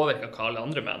ikke bli påvirket av hva alle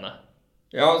andre mener.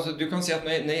 Ja, altså du kan si at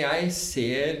når jeg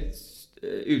ser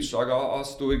utslag av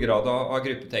stor grad av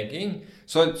gruppetenking,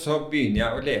 så begynner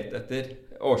jeg å lete etter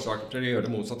årsaker til å gjøre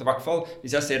det motsatt. I hvert fall,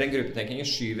 hvis jeg ser den gruppetenkingen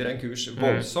skyver en kurs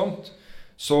voldsomt,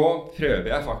 så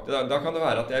prøver jeg faktisk, da kan det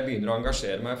være at jeg begynner å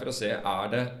engasjere meg for å se,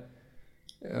 det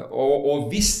og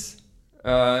hvis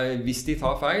de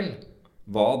tar feil,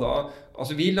 hva da?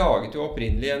 Altså vi laget jo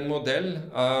opprinnelig en modell.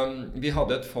 Vi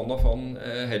hadde et fond og fond,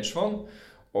 hedgefond,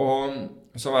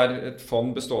 som et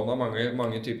fond bestående av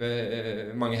mange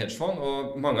hedgefond,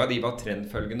 og mange av de var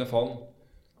trendfølgende fond.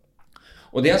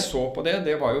 Og det jeg så på det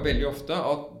var jo veldig ofte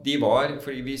at de var,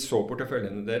 fordi vi så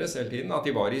porteføljene deres hele tiden, at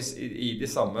de var I de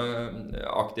samme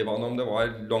aktivene, om det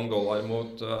var long dollar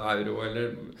mot euro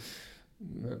eller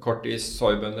kortis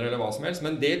soybønner eller hva som helst,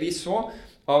 men det vi så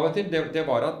av og til, det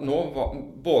var at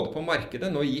både på markedet,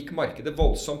 nå gikk markedet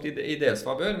voldsomt I deres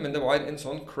favør, men det var en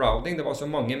sånn crowding, det var så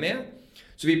mange med,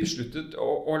 så vi besluttet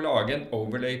å lage en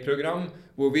overlay-program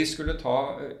hvor vi skulle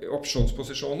ta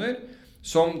opsjonsposisjoner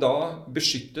som da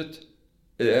beskyttet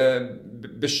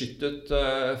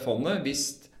fondet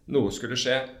hvis noe skulle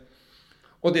skje.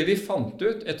 Og det vi fant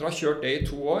ut etter å ha kjørt det I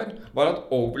 2 år, var at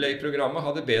overlay-programmet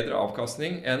hadde bedre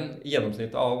avkastning enn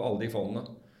gjennomsnittet av alle de fondene.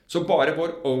 Så bare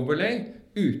vår overlay,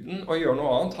 uten å gjøre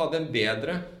noe annet, hadde en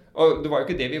bedre, og det var jo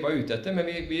ikke det vi var ute etter, men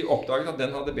vi oppdaget at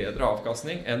den hadde bedre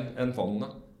avkastning enn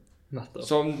fondene.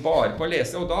 Så bare på å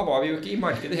lese, og da var vi jo ikke I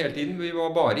markedet hele tiden, vi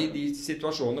var bare I de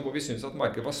situasjonene hvor vi syntes at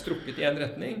markedet var strukket I en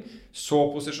retning, så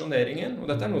posisjoneringen, og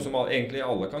dette noe som egentlig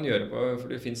alle kan gjøre, for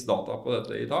det finnes data på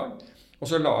dette I dag, og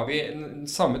så la vi en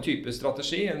samme type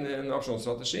strategi, en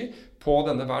opsjonsstrategi, på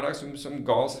denne hver dag som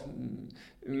ga oss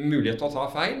mulighet til å ta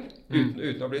feil,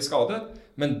 uten å bli skadet,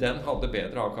 men den hadde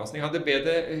bedre avkastning. Hadde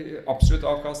bedre absolutt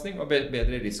avkastning, og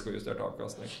bedre risikojustert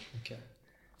avkastning. Okay.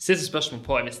 Siste spørsmål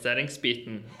på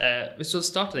investeringsbiten. Hvis du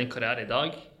starter din karriere I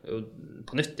dag,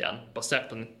 på nytt igjen,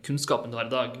 basert på den kunnskapen du har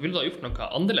I dag, vil du ha gjort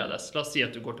noe annerledes? La oss si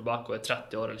at du går tilbake og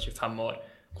 30 år eller 25 år.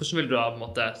 Hvordan vil du ha på en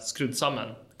måte, skrudd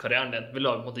sammen karrieren din? Vil du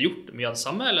ha på en måte, gjort mye av det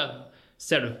samme, eller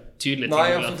ser du tydelig ting?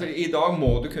 Nei, altså, I dag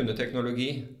må du kunne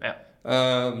teknologi. Ja.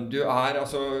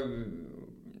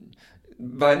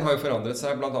 Verden har jo forandret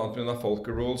seg, blant annet på grunn av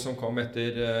Volcker Rule, som kom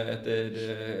etter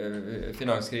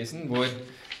finanskrisen,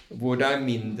 hvor det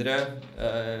mindre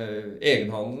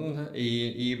egenhandel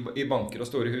I banker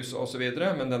og store hus og så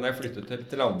videre, men den flyttet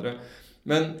til andre.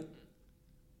 Men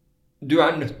du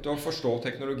nødt til å forstå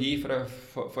teknologi for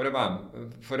å være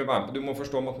med. Du må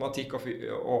forstå matematikk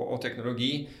og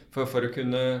teknologi for å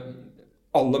kunne.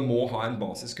 Alle må ha en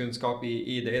basiskunnskap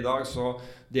I det I dag, så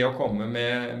det å komme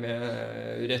med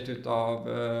rett ut av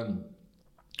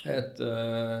et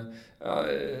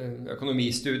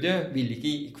økonomistudie vil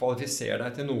ikke kvalifisere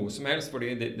deg til noe som helst,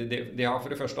 fordi det har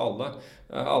for det første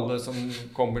alle som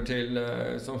kommer til,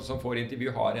 som får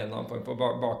intervju har en eller annen form for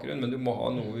bakgrunn, men du må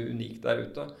ha noe unikt der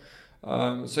ute.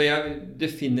 Så jeg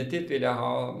definitivt vil jeg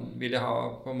ha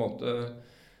på en måte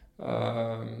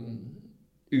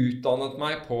utdannet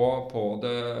meg på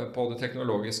det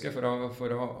teknologiske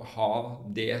for å ha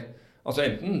det. Altså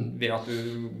enten ved at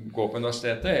du går på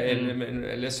universitetet,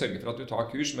 eller sørge for at du tar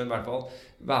kurs, men I hvert fall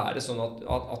være sånn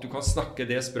at du kan snakke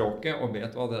det språket og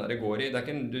vet hva det der går I.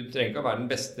 Du trenger ikke å være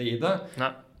den beste I det,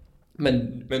 men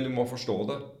du må forstå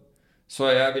det. Så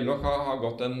jeg vil nok ha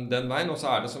gått den veien, og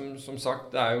så det som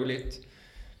sagt, det jo litt.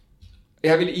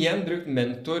 Jeg vil igjen brukt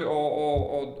mentor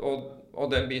og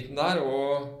den biten der,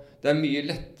 og det mye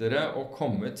lettere å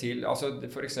komme til, altså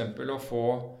for eksempel å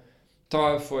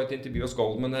få et intervju hos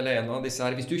Goldman eller en av disse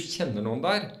her, hvis du kjenner noen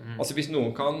der, altså hvis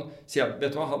noen kan si at,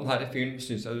 vet du hva, han her fyren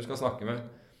synes jeg du skal snakke med.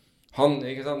 Han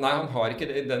har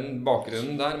ikke den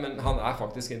bakgrunnen der, men han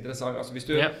faktisk interessant. Altså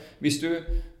hvis du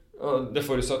Det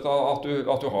forutsetter at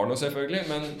du har noe, selvfølgelig,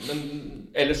 men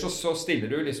ellers så stiller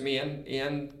du liksom i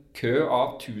en kø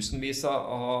av tusenvis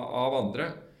av andre.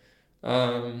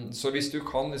 Så hvis du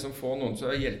kan liksom få noen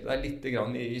til å hjelpe deg litt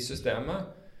grann i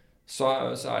systemet, så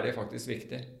er det faktisk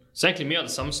viktig. Så egentlig mye av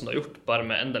det samme som du har gjort, bare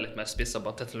med enda litt mer spisset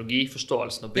på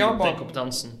teknologiforståelsen og bygge den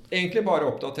kompetansen? Egentlig bare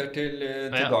oppdatert til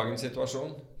dagens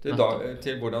situasjon,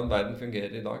 til hvordan verden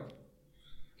fungerer i dag.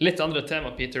 Litt andre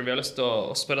tema, Peter. Vi har lyst til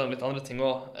å spørre deg om litt andre ting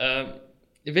også.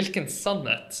 Hvilken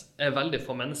sannhet er veldig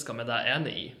få mennesker med deg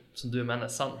enig i, som du mener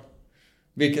er sann?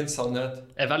 Hvilken sannhet?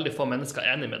 Er veldig få mennesker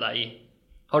enig med deg i?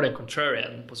 Har du en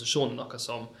contrarian posisjon, noe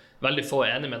som veldig få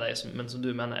er enig med deg i, men som du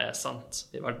mener er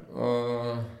sant i verden?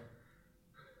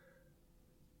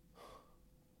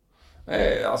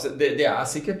 Altså, det er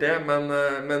sikkert det,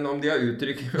 men om de har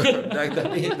uttrykt det er ikke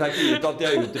ut at de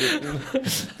har uttrykt den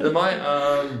til meg.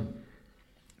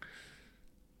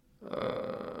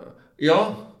 Ja,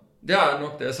 det er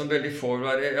nok det som veldig får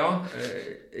være.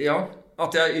 Ja,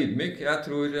 at jeg er ydmyk. Jeg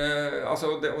tror altså,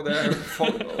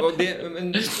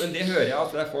 men det hører jeg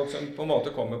at det er folk som på en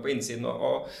måte kommer på innsiden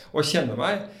og kjenner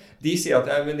meg. De sier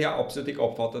at men de har absolutt ikke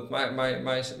oppfattet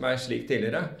meg slik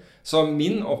tidligere. Så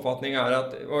min oppfatning er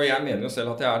at, og jeg mener jo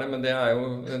selv at jeg er det, men det er jo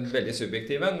en veldig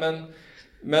subjektiv en,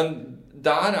 men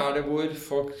der er det hvor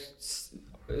folk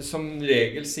som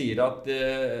regel sier at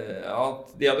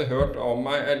de hadde hørt om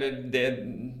meg, eller det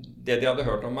de hadde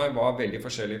hørt om meg var veldig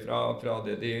forskjellig fra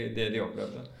det de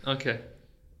opplevde. Ok,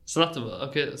 så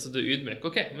så du er ydmyk.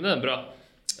 Ok, men det er bra.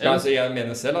 Ja, altså jeg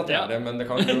mener selv at jeg er det, men det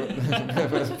kan jo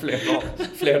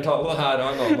flertallet her har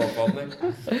en annen oppfatning.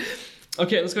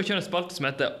 Ok, nå skal vi kjøre en spalte som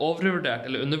heter overvurdert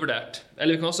eller undervurdert.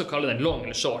 Eller vi kan også kalle den long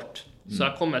eller short. Så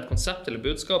jeg kommer med et konsept eller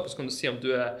budskap, og så kan du si om du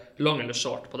er long eller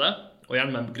short på det, og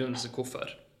gjerne med en begrunnelse hvorfor.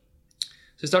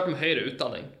 Så vi starter med høyere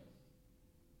utdanning.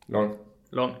 Long.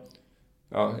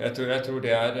 Ja, jeg tror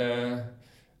det er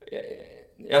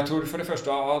jeg tror for det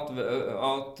første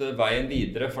at veien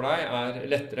videre for deg er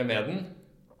lettere med den.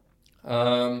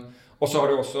 Og så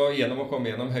har du også gjennom å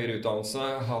komme gjennom høyere utdannelse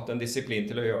hatt en disiplin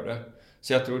til å gjøre det.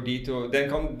 Så jeg tror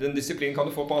den disiplinen kan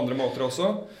du få på andre måter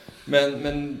også, men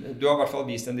du har i hvert fall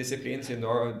vist en disiplin siden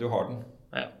du har den.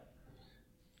 Ja.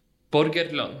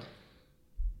 Borgerlønn.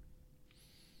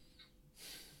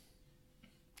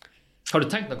 Har du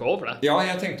tenkt noe over det? Ja,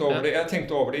 jeg tenkte over det. Jeg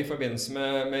tenkte over det i forbindelse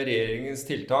med regjeringens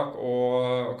tiltak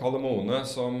og Kalle-Mone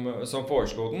som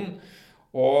foreslo den.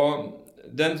 Og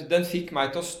den fikk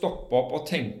meg til å stoppe opp og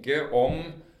tenke om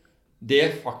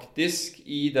det faktisk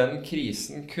i den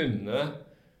krisen kunne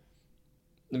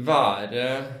være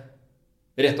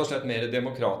rett og slett mer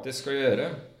demokratisk å gjøre.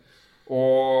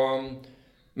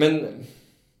 Men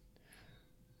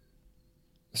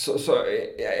så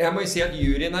jeg må jo si at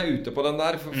juryen er ute på den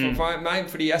der for meg,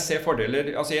 fordi jeg ser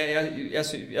fordeler. Altså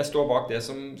jeg står bak det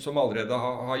som allerede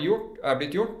er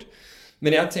blitt gjort.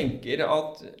 Men jeg tenker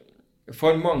at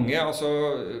for mange,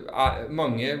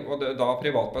 mange, og da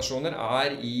privatpersoner,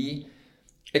 er i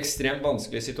ekstremt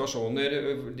vanskelige situasjoner.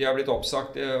 De har blitt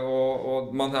oppsagt,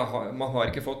 og man har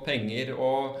ikke fått penger,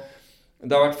 og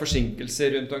det har vært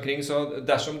forsinkelser rundt omkring. Så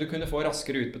dersom du kunne få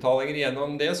raskere utbetalinger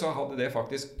gjennom det, så hadde det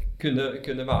faktisk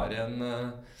kunne være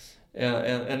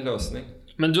en løsning.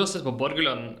 Men du har sett på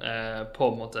borgerlønn på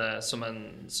en måte som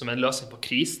en løsning på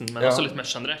krisen, men også litt mer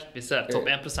generelt. Vi ser topp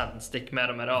 1% stikker mer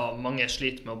og mer av. Mange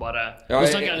sliter med å bare... Nå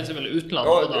snakker jeg liksom veldig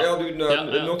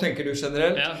utlandet. Nå tenker du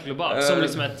generelt. Ja, globalt. Som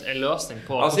liksom en løsning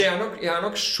på... Altså, jeg er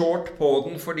nok short på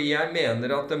den, fordi jeg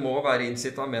mener at det må være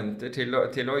incitamenter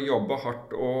til å jobbe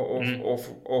hardt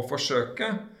og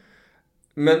forsøke.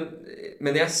 Men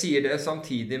jeg sier det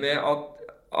samtidig med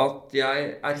at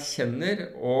jeg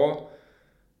erkjenner og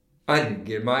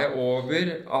erger meg over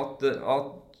at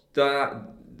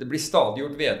det blir stadig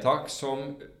gjort vedtak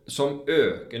som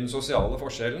øker den sosiale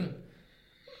forskjellen.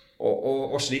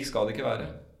 Og slik skal det ikke være.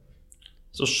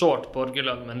 Så short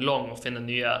borgerlønn, men long å finne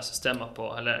nye systemer på,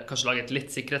 eller kanskje lage et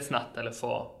litt sikkerhetsnett, eller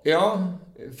få... Ja,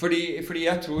 fordi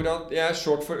jeg tror at jeg er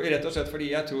short rett og slett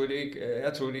fordi jeg tror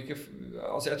ikke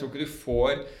du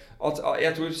får...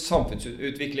 Jeg tror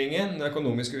samfunnsutviklingen, den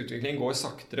økonomiske utviklingen, går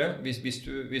saktere hvis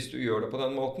du gjør det på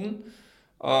den måten.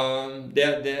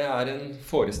 Det er en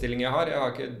forestilling jeg har.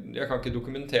 Jeg kan ikke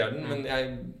dokumentere den, men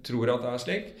jeg tror at det er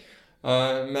slik.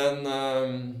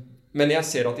 Men jeg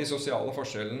ser at de sosiale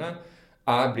forskjellene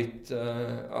er blitt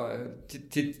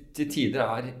til tider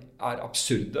er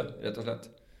absurde, rett og slett.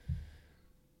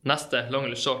 Neste, long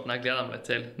eller short, jeg gleder meg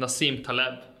til. Nassim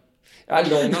Taleb. Jeg er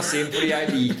long Nassim, fordi jeg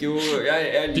liker jo...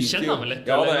 Du kjenner ham litt?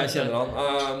 Ja, jeg kjenner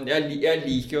han. Jeg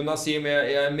liker jo Nassim.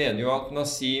 Jeg mener jo at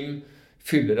Nassim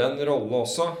fyller en rolle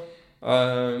også.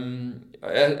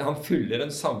 Han fyller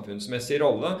en samfunnsmessig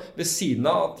rolle ved siden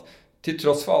av at til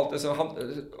tross for alt det så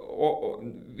og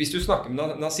hvis du snakker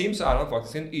med Nassim, så han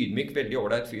faktisk en ydmyk, veldig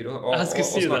ålreit fyr å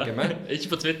snakke med. Ikke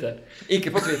på Twitter.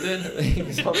 Ikke på Twitter,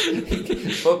 ikke sant?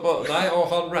 Nei, og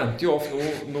han ranter jo off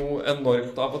noe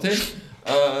enormt av og til.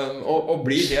 Og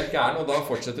blir helt gæren, og da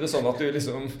fortsetter det sånn at du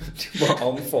må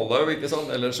unfollow, ikke sant?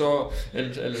 Eller så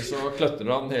kløtter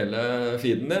han hele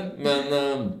feeden din.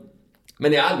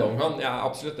 Men jeg long han, jeg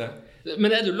absolutt det.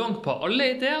 Men du long på alle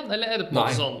ideene, eller det på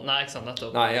noe sånn? Nei, ikke sant,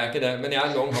 nettopp. Nei, jeg ikke det, men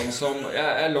jeg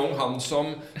long han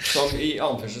som i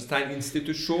anførselstegn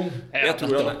institusjon.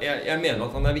 Jeg mener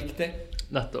at han viktig.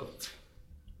 Nettopp.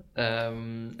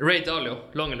 Ray Dalio,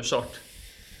 long eller short?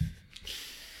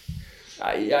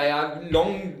 Jeg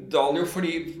long Dalio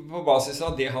fordi på basis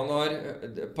av det han har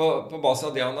på basis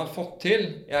av det han har fått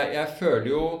til. Jeg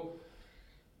føler jo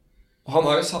han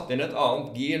har jo satt inn et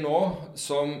annet gir nå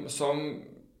som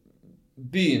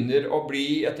begynner å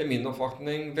bli, etter min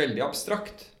oppfatning, veldig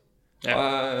abstrakt.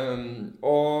 Ja.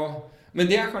 Men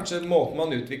det kanskje måten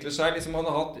man utvikler seg. Han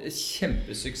har hatt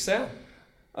kjempesuksess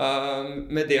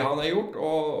med det han har gjort,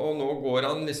 og nå går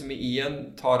han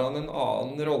tar han en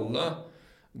annen rolle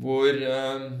hvor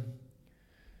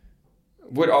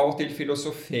av og til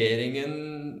filosoferingen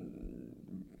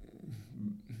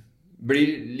blir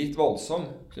litt voldsom.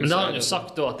 Men da har han jo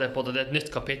sagt da at det er et nytt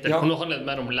kapittel. Ja. Nå handler det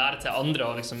mer om å lære til andre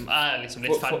og litt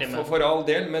ferdig med. For all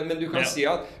del, men du kan si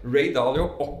at Ray Dalio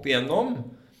opp igjennom,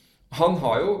 han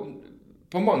har jo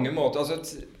på mange måter,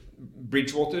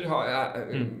 Bridgewater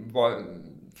var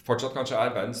fortsatt kanskje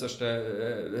verdens største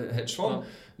hedgefond,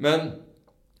 men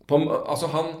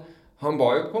han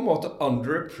var jo på en måte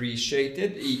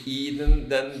underappreciated i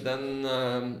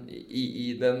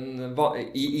den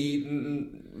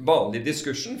vanlige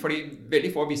diskursen, fordi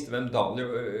veldig få visste hvem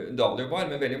Dalio var,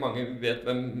 men veldig mange vet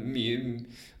hvem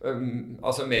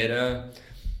mer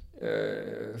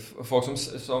folk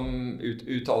som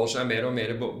uttaler seg mer og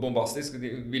mer bombastisk, de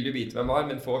vil jo vite hvem var,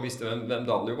 men få visste hvem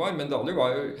Dalio var. Men Dalio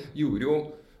gjorde jo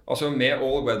med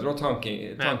All Weather og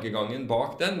tankegangen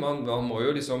bak den, man må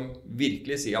jo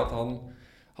virkelig si at han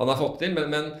har fått til,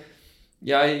 men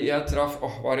jeg traff,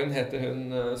 hva hun heter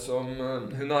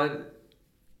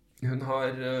hun har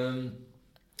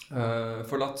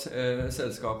forlatt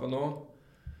selskapet nå,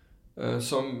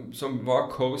 som var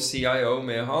co-CIO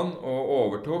med han, og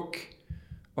overtok.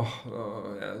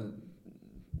 Jeg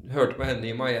hørte på henne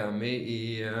i Miami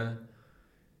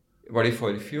var det i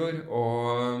forfjor,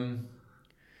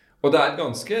 og det et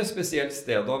ganske spesielt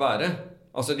sted å være.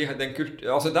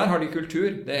 Der har de kultur,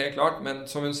 det helt klart, men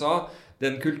som hun sa,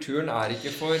 den kulturen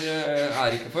ikke for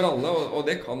alle, og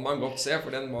det kan man godt se, for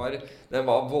den var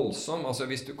voldsom.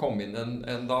 Hvis du kom inn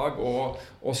en dag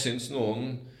og syns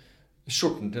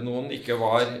skjorten til noen ikke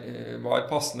var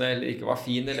passende eller ikke var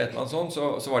fin eller et eller annet sånt,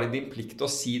 så var det din plikt å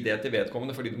si det til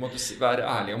vedkommende, fordi du måtte være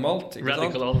ærlig om alt.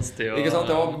 Radical honesty. Ikke sant?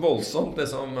 Det var voldsomt,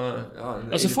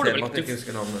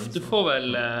 du får vel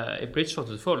i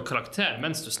Bridgewater, du får vel karakter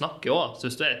mens du snakker også. Så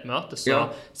hvis du i et møte, så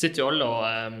sitter jo alle og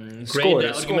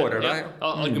grader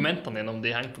argumentene dine om de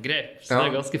henger på greip. Så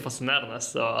det ganske fascinerende.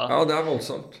 Ja, det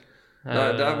voldsomt.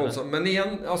 Det voldsomt. Men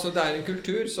igjen, det en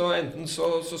kultur, så enten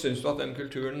så synes du at den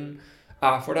kulturen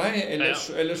for deg,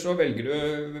 eller så velger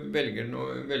du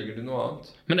noe annet.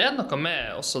 Men det noe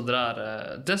med også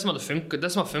det som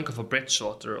har funket for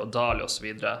Bridgewater og Dalio og så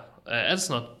videre, det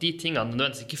sånn at de tingene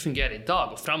nødvendigvis ikke fungerer i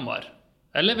dag og fremover?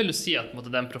 Eller vil du si at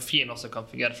den profilen også kan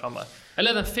fungere fremover?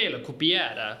 Eller det feil å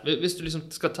kopiere? Hvis du hvis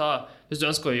du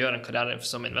ønsker å gjøre en karriere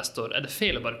som investor, det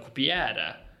feil å bare kopiere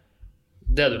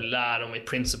det du lærer om i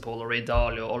Principle og Ray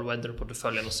Dalio og All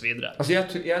Weather-porteføljen og så videre?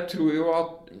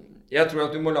 Jeg tror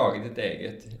at du må lage ditt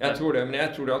eget. Jeg tror det, men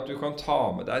jeg tror at du kan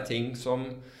ta med deg ting som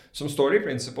står i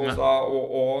Principles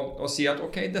og si at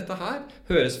ok, dette her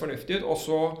høres fornuftig ut, og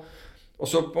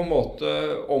så på en måte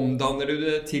omdanner du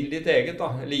det til ditt eget,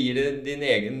 eller gir det din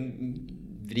egen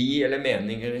vri eller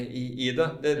meninger i det.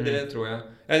 Det tror jeg.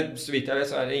 Så vidt jeg vet,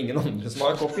 så det ingen andre som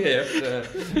har kopiert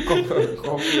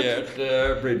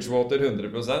Bridgewater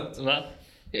 100%. Nei.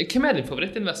 Hvem din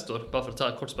favorittinvestor? Bare for å ta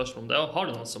et kort spørsmål om det. Og har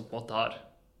du noen som på en måte har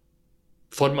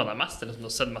formet deg mest, eller som du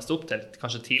har sett mest opp til,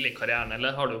 kanskje tidlig i karrieren,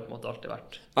 eller har du på en måte alltid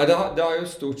vært? Nei, det har jo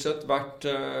stort sett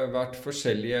vært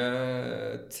forskjellige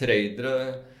tradere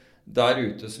der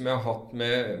ute som jeg har hatt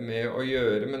med å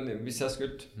gjøre, men hvis jeg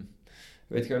vet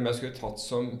ikke hvem jeg skulle tatt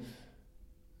som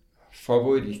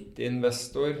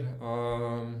favorittinvestor.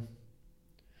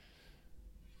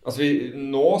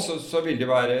 Nå så vil det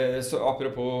være,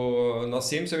 apropos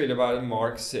Nassim, så vil det være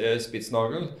Mark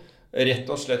Spitznagel. rett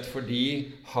og slett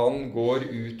fordi han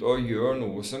går ut og gjør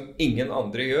noe som ingen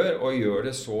andre gjør, og gjør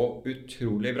det så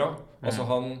utrolig bra.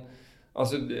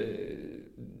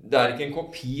 Det er ikke en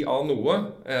kopi av noe.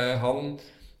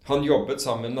 Han jobbet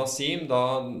sammen med Nassim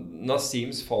da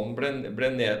Nassims fond ble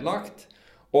nedlagt,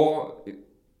 og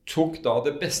tok da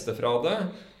det beste fra det,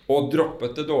 og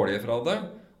droppet det dårlige fra det,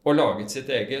 og laget sitt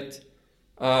eget.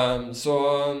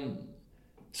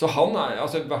 Så han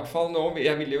altså i hvert fall nå,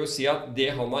 jeg vil jo si at det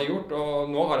han har gjort, og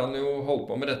nå har han jo holdt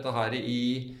på med dette her i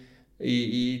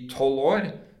 12 år,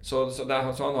 så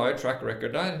han har jo track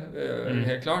record der,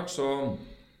 helt klart.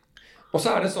 Og så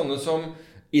er det sånne som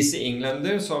Izzy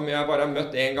Englander, som jeg bare har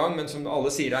møtt en gang, men som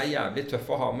alle sier er jævlig tøff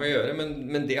å ha med å gjøre,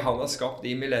 men det han har skapt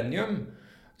i Millennium,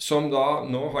 som da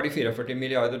nå har de $44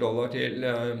 milliarder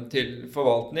til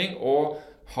forvaltning, og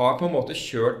har på en måte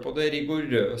kjørt på det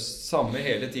rigorøst samme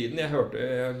hele tiden. Jeg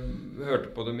hørte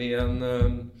på dem i en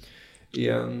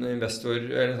investor,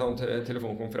 eller en sånn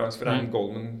telefonkonferanse fra en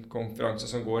Goldman-konferanse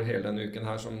som går hele denne uken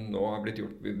her, som nå har blitt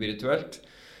gjort virtuelt.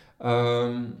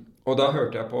 Og da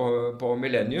hørte jeg på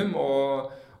Millennium,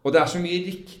 og det er så mye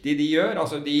riktig de gjør.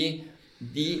 Altså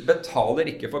de betaler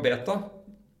ikke for beta.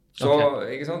 Så,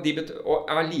 ikke sant?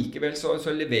 Og allikevel så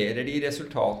leverer de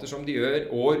resultater som de gjør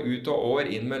år ut og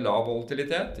år inn med lav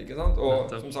volatilitet, ikke sant?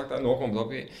 Og som sagt, det er nå kommet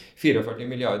opp i 44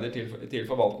 milliarder til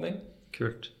forvaltning.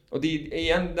 Kult. Og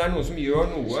igjen, det er noen som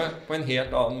gjør noe på en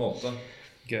helt annen måte.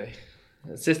 Gøy.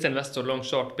 Siste investor, long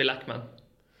short, Bill Ackman.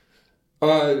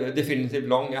 Definitivt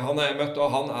long. Ja, han har jeg møtt,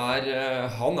 og han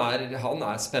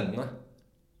er spennende.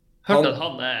 Hørte at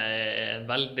han er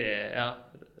veldig,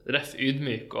 ref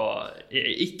ydmyk og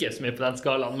ikke så mye på den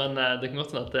skalaen, men det kan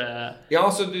godt være at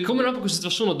det kommer an på hvilken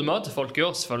situasjon du møter folk i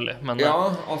oss, selvfølgelig. Men,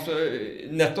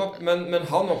 nettopp, men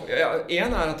han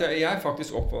en er at jeg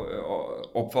faktisk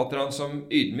oppfatter han som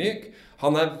ydmyk.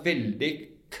 Han er veldig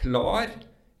klar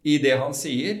i det han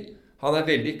sier. Han er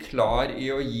veldig klar i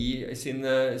å gi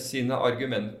sine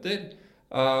argumenter.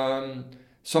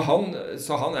 Så han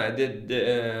er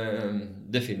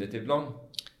definitivt lang.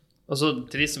 Og så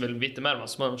til de som vil vite mer om,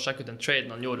 så må man sjekke ut den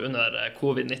traden han gjorde under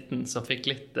covid-19, som fikk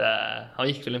litt, han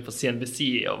gikk vel inn på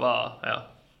CNBC og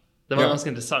det var en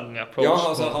ganske interessant approach.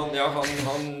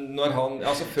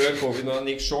 Før covid, når han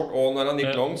gikk short, og når han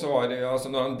gikk long, så var det,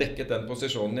 når han dekket den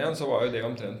posisjonen igjen, så var jo det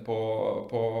omtrent på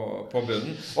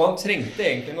bunnen. Og han trengte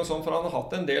egentlig noe sånt, for han har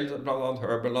hatt en del, blant annet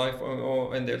Herbalife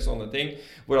og en del sånne ting,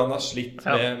 hvor han har slitt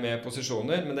med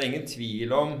posisjoner, men det er ingen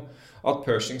tvil om at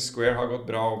Pershing Square har gått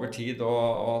bra over tid,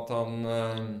 og at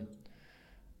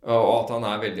han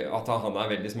er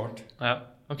veldig smart. Ja.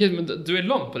 Ok, men du er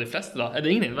long på de fleste da. Er det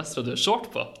ingen investorer du er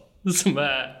short på? Jeg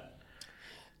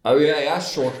er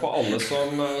short på alle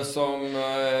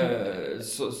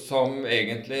som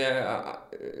egentlig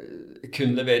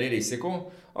kun leverer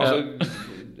risiko.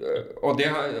 Og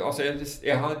jeg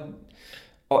har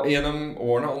gjennom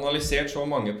årene analysert så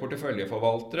mange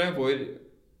porteføljeforvaltere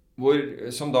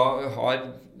som da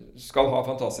skal ha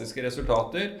fantastiske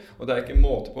resultater, og det er ikke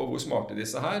måte på hvor smarte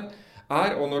disse her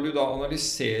er. Og når du da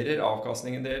analyserer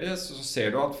avkastningen deres, så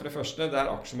ser du at for det første, det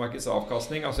er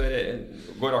aksjemarkedsavkastning. Altså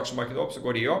går aksjemarkedet opp, så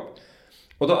går de opp.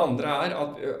 Og det andre er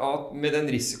at med den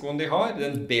risikoen de har,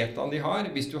 den betaen de har,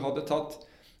 hvis du hadde tatt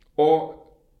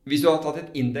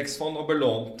et indeksfond og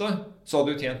belånt det, så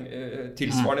hadde du tjent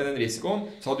tilsvarende den risikoen,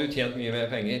 så hadde du tjent mye mer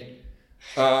penger.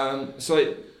 Så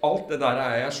alt det der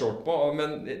er jeg short på,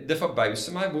 men det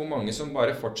forbauser meg hvor mange som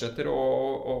bare fortsetter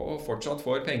og fortsatt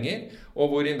får penger, og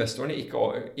hvor investorene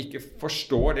ikke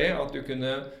forstår det, at du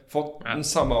kunne fått den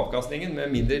samme avkastningen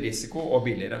med mindre risiko og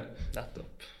billigere.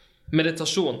 Nettopp.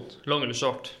 Meditasjon, long eller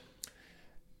short?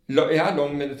 Jeg har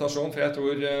long meditasjon, for jeg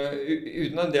tror,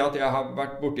 uten det at jeg har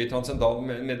vært borte i transcendal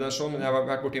meditasjon, men jeg har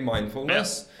vært borte i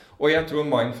mindfulness, og jeg tror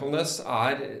mindfulness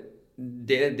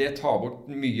det tar bort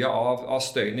mye av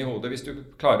støyen i hodet. Hvis du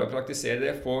klarer å praktisere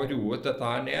det, få roet dette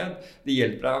her ned, det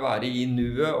hjelper deg å være i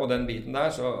nuet og den biten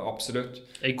der, så absolutt.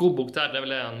 En god bok der, det er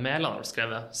vel en Mæland har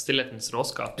skrevet, Stillhetens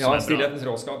råskap. Ja, Stillhetens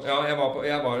råskap. Ja, jeg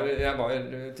var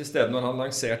til stede når han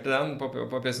lanserte den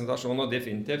på presentasjonen, og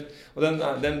definitivt. Og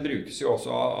den brukes jo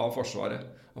også av Forsvaret,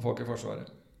 av folk i Forsvaret.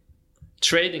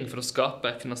 Trading for å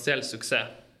skape finansiell suksess,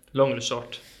 long eller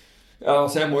short? Ja,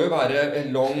 altså jeg må jo være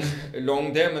long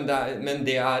det, men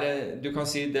det er, du kan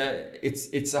si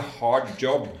it's a hard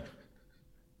job.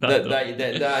 Det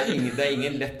er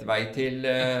ingen lett vei til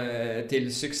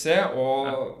suksess,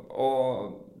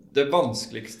 og det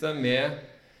vanskeligste med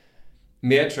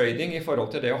trading i forhold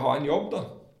til det å ha en jobb da,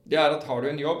 det er at har du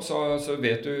en jobb, så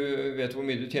vet du hvor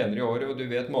mye du tjener i året, og du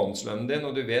vet månedslønnen din,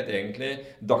 og du vet egentlig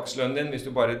dagslønnen din, hvis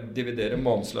du bare dividerer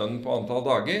månedslønnen på antall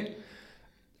dager.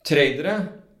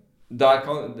 Tradere der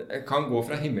kan gå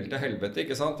fra himmel til helvete,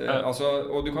 ikke sant? Altså,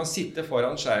 og du kan sitte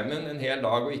foran skjermen en hel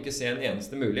dag og ikke se en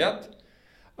eneste mulighet.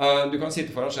 Du kan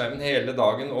sitte foran skjermen hele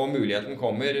dagen, og muligheten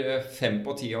kommer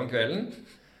 5:10 om kvelden.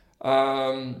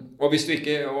 Og hvis du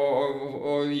ikke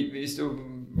hvis du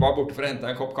var borte for å hente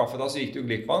en kopp kaffe da, så gikk du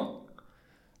glipp av den.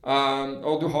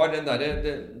 Og du har den der,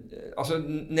 altså,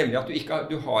 nemlig at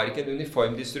du har ikke en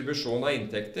uniform distribusjon av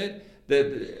inntekter.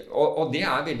 Og det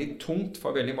er veldig tungt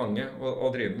for veldig mange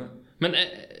å drive med. Men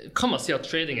kan man si at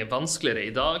trading er vanskeligere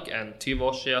i dag enn 20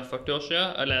 år siden, 40 år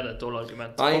siden, eller er det et dårlig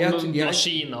argument?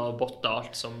 Maskiner og botter,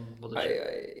 alt som...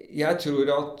 Jeg tror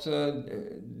at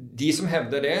de som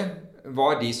hevder det,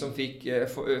 var de som fikk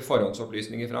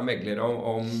forhåndsopplysninger fra meglere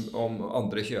om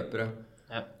andre kjøpere.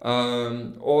 Ja.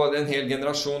 Og en hel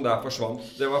generasjon der forsvant.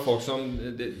 Det var folk som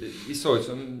de så ut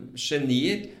som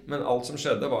genier, men alt som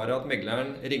skjedde var at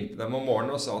megleren ringte dem om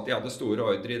morgenen og sa at de hadde store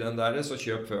ordre i den der, så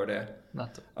kjøp før det.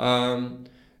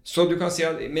 Så du kan si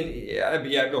at, men jeg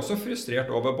blir også frustrert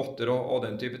over botter og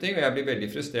den type ting, og jeg blir veldig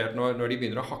frustrert når de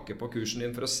begynner å hakke på kursen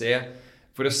din for å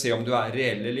se om du er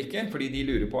reell eller ikke, fordi de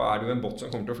lurer på, er du en bot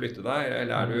som kommer til å flytte deg,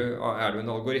 eller er du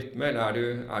en algoritme, eller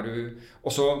er du...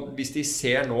 Og så hvis de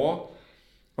ser nå,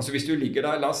 altså hvis du ligger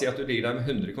der, la oss si at du ligger der med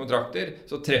 100 kontrakter,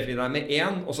 så treffer de deg med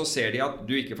 1, og så ser de at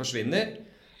du ikke forsvinner,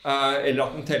 eller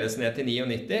at den telles ned til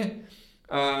 99,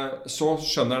 så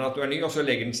skjønner den at du er ny, og så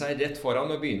legger den seg rett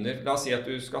foran og begynner, la oss si at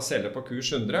du skal selge på kurs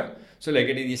 100, så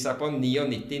legger de seg på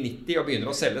 99,90 og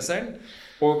begynner å selge selv,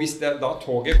 og hvis da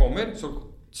toget kommer,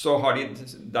 så har de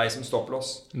deg som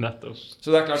stopplås. Nettopp.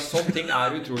 Så det er klart, sånne ting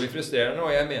er utrolig frustrerende,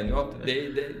 og jeg mener jo at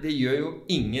det gjør jo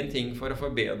ingenting for å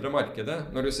forbedre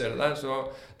markedet når du ser det der. Så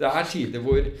det er tider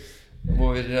hvor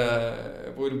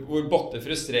botter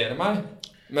frustrerer meg,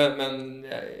 men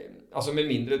altså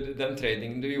med mindre den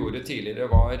tradingen du gjorde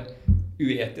tidligere var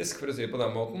uetisk, for å si det på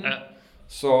den måten,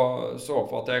 så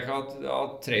oppfatter jeg ikke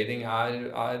at trading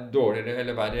er dårligere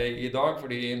eller verre i dag,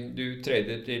 fordi du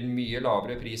trader til mye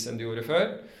lavere pris enn du gjorde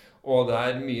før, og det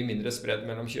er mye mindre spredd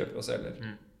mellom kjøper og selger.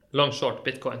 Long short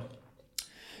Bitcoin?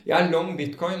 Jeg er long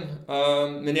Bitcoin,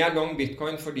 men jeg er long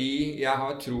Bitcoin fordi jeg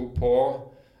har tro på,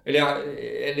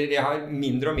 eller jeg har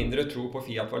mindre og mindre tro på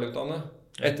fiat-valutaene,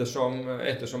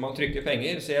 ettersom man trykker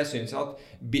penger, så jeg synes at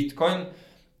Bitcoin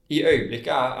i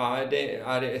øyeblikket er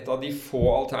et av de få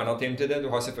alternativene til det.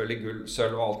 Du har selvfølgelig gull,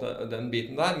 sølv og alt den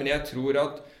biten der, men jeg tror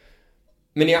at...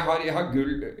 Men jeg har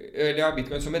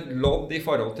Bitcoin som et lodd i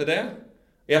forhold til det.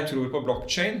 Jeg tror på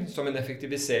blockchain som en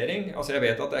effektivisering. Altså jeg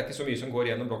vet at det er ikke så mye som går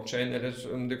gjennom blockchain, eller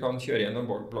som du kan kjøre gjennom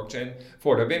blockchain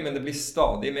foreløpig, men det blir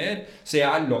stadig mer. Så jeg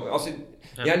er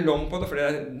long på det, fordi det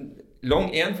er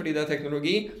long 1 fordi det er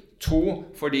teknologi,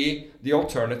 2 fordi the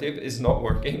alternative is not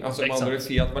working. Altså man andre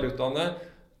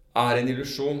fiat-valutaene er en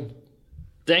illusion.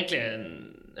 Det er egentlig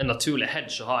en naturlig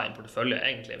hedge å ha i en portefølje,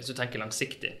 egentlig, hvis du tenker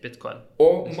langsiktig Bitcoin.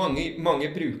 Og mange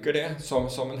bruker det som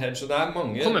en hedge, og det er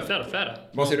mange... Det kommer flere og flere.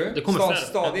 Hva sier du?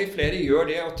 Stadig flere gjør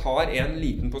det og tar en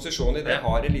liten posisjon i det,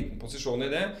 har en liten posisjon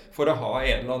i det, for å ha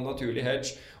en eller annen naturlig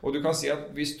hedge. Og du kan si at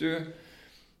hvis du...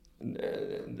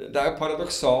 Det er jo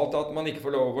paradoksalt at man ikke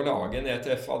får lov å lage en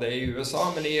ETF av det i USA,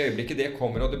 men i øyeblikket det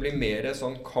kommer, og det blir mer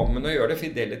sånn common å gjøre det.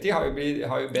 Fidelity har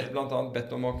jo blant annet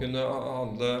bedt om å kunne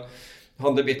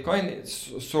handle Bitcoin,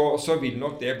 så vil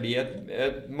nok det bli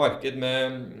et marked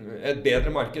med et bedre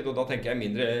marked, og da tenker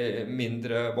jeg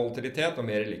mindre volatilitet og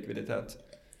mer likviditet.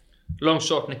 Long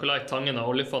short Nikolai Tangen av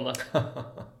oljefondet.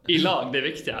 I lag, det er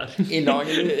viktig her. I lag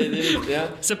er det viktige.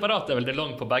 Separat er vel det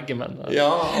long på begge, men... Ja,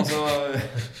 altså...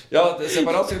 Ja,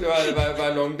 separat skulle det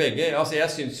være long begge. Altså, jeg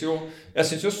synes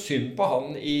jo synd på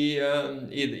han i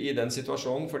den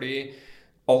situasjonen, fordi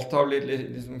alt har blitt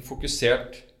liksom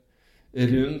fokusert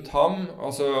rundt ham.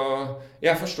 Altså,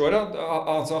 jeg forstår at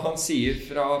altså, han sier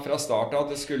fra start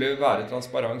at det skulle være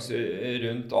transparens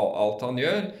rundt alt han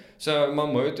gjør, så man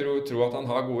må jo tro at han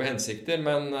har gode hensikter,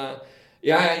 men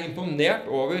jeg er imponert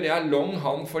over, jeg er long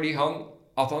han fordi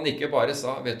at han ikke bare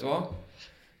sa, vet du hva,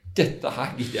 dette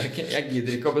her gidder jeg ikke, jeg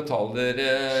gidder ikke å betale dere,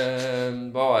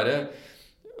 hva var det,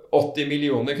 80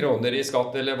 millioner kroner i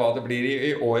skatt, eller hva det blir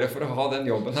i året for å ha den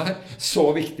jobben her.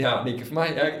 Så viktig er den ikke for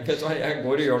meg. Jeg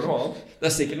går og gjør noe annet. Det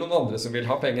er sikkert noen andre som vil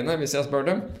ha pengene, hvis jeg spør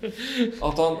dem.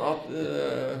 Ikke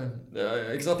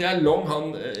sant? Jeg er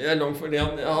long fordi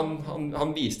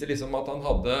han viste liksom at han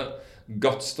hadde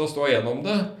guts til å stå gjennom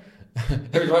det.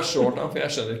 Jeg vil være short han, for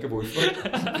jeg skjønner ikke hvorfor.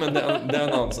 Men det er en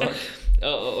annen sak.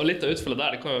 Ja, og litt av utfallet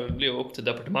der, det kan jo bli jo opp til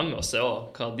departementet å se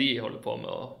hva de holder på med,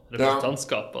 og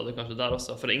representantskap, og det er kanskje der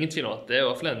også. For det er ingen tvil om at det er jo i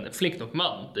hvert fall en flink nok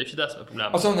mann. Det er ikke det som er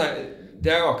problemet. Altså, det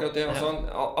er jo akkurat det. Altså,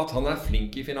 at han er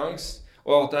flink i finans,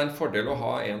 og at det er en fordel å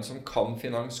ha en som kan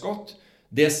finans godt,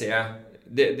 det ser jeg.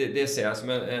 det ser jeg som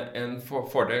en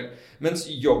fordel. Mens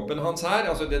jobben hans her,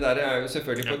 altså det der er jo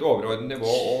selvfølgelig på et overordnet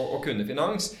nivå å kunne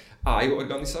finans, er jo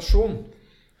organisasjon.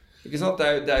 Ikke sant?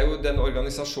 Det er jo den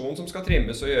organisasjonen som skal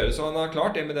trimmes og gjøres, og han har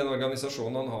klart det med den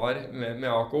organisasjonen han har med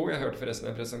AKO. Jeg hørte forresten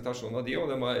en presentasjon av de, og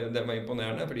den var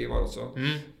imponerende, for de var også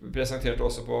presentert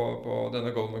også på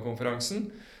denne Goldman-konferansen.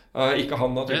 Ikke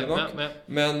han naturlig nok,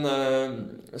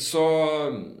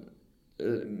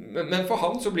 men for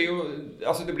han så blir jo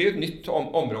altså det blir jo et nytt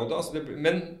område, altså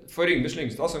men for Yngve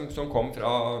Slyngstad som kom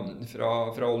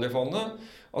fra oljefondet,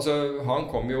 altså han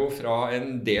kom jo fra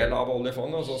en del av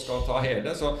oljefondet og så skal ta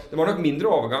hele, så det var nok mindre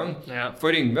overgang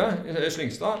for Yngve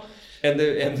Slyngstad enn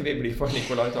det vil bli for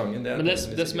Nicolai Tangen. Men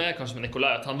det som er kanskje med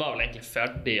Nicolai, at han var vel egentlig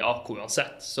ferdig i AK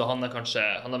uansett, så han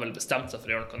har vel bestemt seg for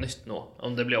å gjøre noe nytt nå,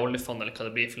 om det blir oljefond eller hva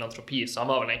det blir filantropi, så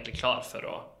han var vel egentlig klar for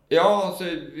å... Ja, altså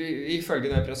ifølge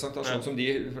den presentasjonen som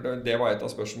for det var et av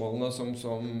spørsmålene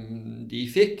som de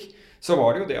fikk, så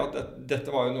var det jo det at dette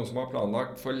var jo noe som var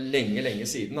planlagt for lenge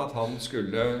siden, at han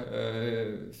skulle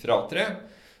fratre.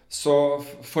 Så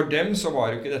for dem så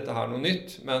var jo ikke dette her noe nytt,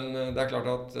 men det er klart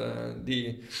at de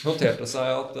noterte seg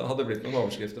at det hadde blitt noen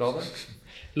overskrifter av det.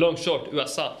 Long short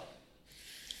USA.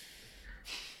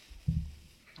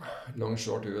 Long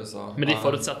short USA. Med de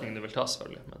forutsetningene du vil ta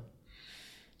selvfølgelig.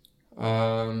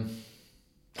 Men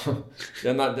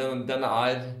den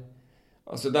er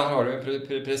altså der har du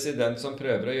en president som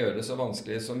prøver å gjøre det så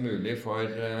vanskelig som mulig for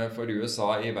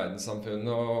USA i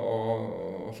verdenssamfunnet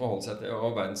å forholde seg til,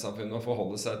 og verdenssamfunnet å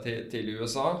forholde seg til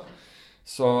USA.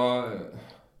 Så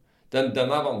den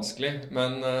er vanskelig,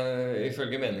 men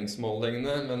ifølge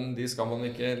meningsmålingene, men de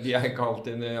er ikke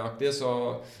alltid nøyaktige,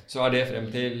 så er det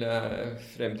frem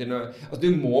til noe. Altså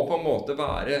du må på en måte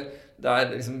være, det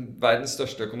er liksom verdens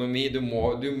største økonomi, du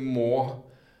må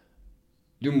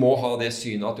ha det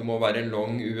synet at du må være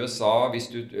long USA hvis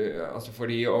altså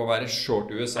fordi å være short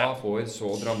USA får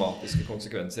så dramatiske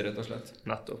konsekvenser, rett og slett.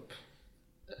 Nettopp.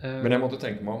 Men jeg måtte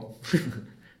tenke meg om.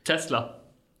 Tesla,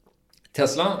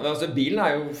 altså bilen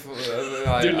er jo...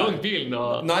 du lang bilen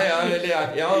og... Nei,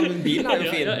 men bilen er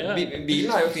jo fin. Bilen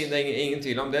er jo fin, det er ingen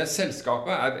tvil om det.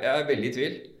 Selskapet er veldig i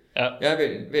tvil.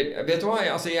 Vet du hva?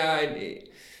 Altså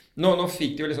Nå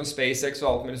fikk de jo liksom SpaceX og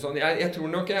alt mulig sånn. Jeg tror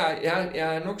nok jeg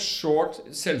er nok short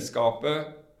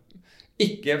selskapet,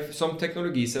 ikke som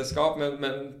teknologiselskap,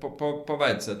 men på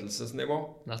verdsettelsesnivå.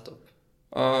 Nettopp.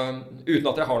 Uten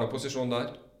at jeg har noen posisjon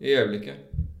der i øyeblikket.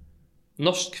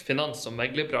 Norsk finans- og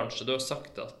meglerbransje, du har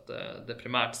sagt at det er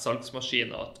primært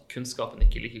salgsmaskiner, og at kunnskapen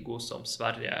ikke er like god som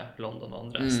Sverige, London og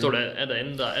andre. Er det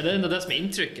enda det som er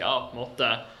inntrykket av på en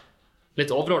måte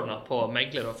litt overordnet på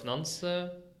megler og finans?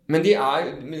 Men de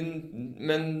er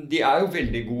jo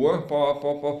veldig gode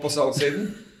på salgssiden.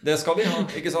 Det skal de ha,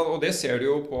 ikke sant? Og det ser du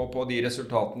jo på de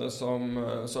resultatene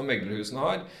som meglerhusene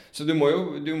har. Så du må jo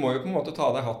på en måte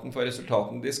ta deg hatten for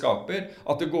resultatene de skaper.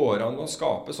 At det går an å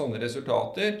skape sånne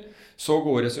resultater, så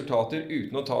gode resultater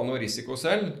uten å ta noe risiko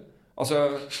selv.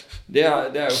 Altså, det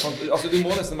er jo, altså du må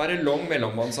nesten være long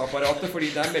mellommannsapparatet, fordi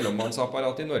det er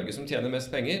mellommannsapparatet i Norge som tjener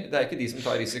mest penger. Det er ikke de som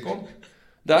tar risikoen.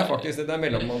 Det er faktisk det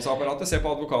mellommannsapparatet. Se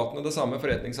på advokatene, det samme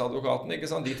forretningsadvokatene, ikke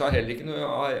sant? De tar heller ikke noe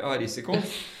av risiko.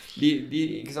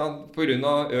 Ikke sant? På grunn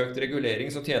av økt regulering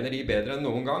så tjener de bedre enn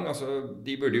noen gang. Altså,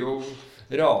 de burde jo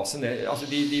rase ned, altså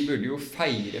de burde jo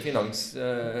feire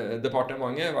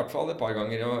Finansdepartementet, i hvert fall et par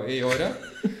ganger i året,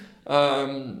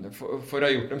 for å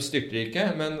ha gjort dem styrtrike,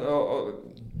 men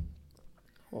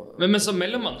så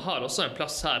mellommann har også en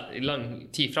plass her i lang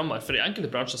tid fremover, for i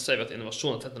enkelte bransjer ser vi at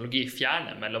innovasjon og teknologi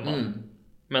fjerner mellommann,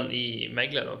 men i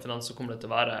megler og finans så kommer det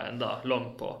til å være enda lang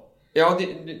på. Ja, og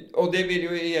det vil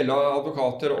jo gjelde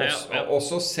advokater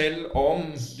også, selv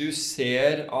om du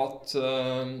ser at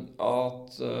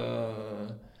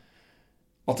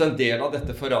en del av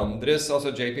dette forandres.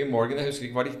 Altså JP Morgan, jeg husker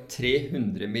ikke, var det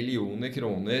 300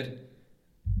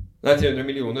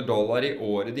 millioner dollar i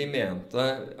året de mente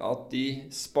at de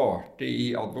sparte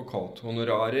i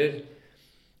advokathonorarer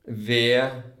ved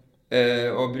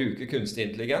å bruke kunstig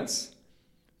intelligens,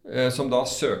 som da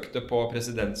søkte på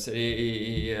presidenser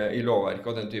i lovverket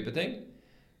og den type ting.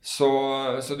 Så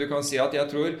du kan si at jeg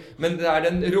tror, men det er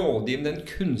den rådgivende, den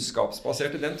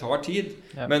kunnskapsbaserte, den tar tid.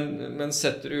 Men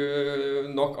setter du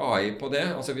nok AI på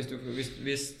det, altså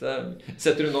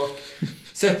setter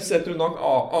du nok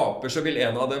aper, så vil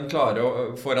en av dem klare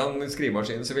foran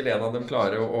skrivemaskinen, så vil en av dem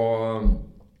klare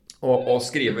å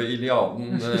skrive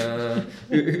Iliaden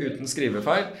uten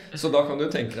skrivefeil. Så da kan du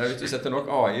tenke deg, hvis du setter nok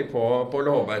AI på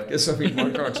lovverket, så vil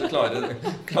man kanskje klare å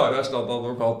erstatte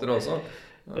advokater også.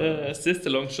 Siste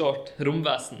long short,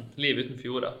 romvesen, liv utenfor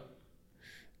jorda.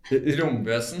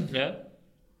 Romvesen? Ja.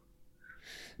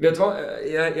 Vet du hva?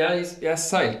 Jeg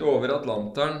seilte over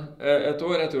Atlanteren et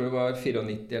år. Jeg tror det var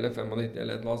 94 eller 95 eller et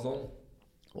eller annet sånt.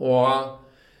 Og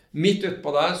midt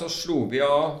utpå der så slo vi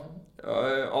av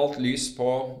alt lys på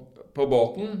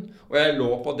båten, og jeg lå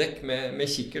på dekk med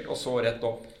kikkert og så rett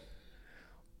opp.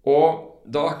 Og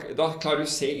da klarer du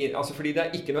å se inn, altså fordi det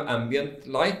ikke noe ambient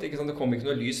light, ikke sant? Det kom ikke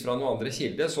noe lys fra noen andre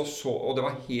kilder, og det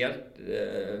var helt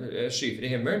skyfri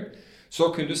himmel,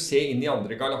 så kunne du se inn i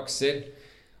andre galakser.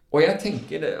 Og jeg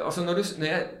tenker, altså når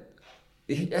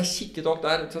jeg kikket opp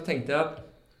der, så tenkte jeg at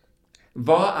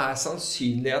hva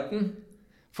sannsynligheten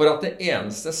for at det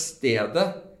eneste stedet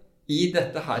i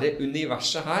dette her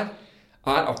universet her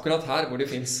akkurat her hvor det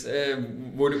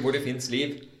finnes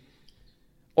liv?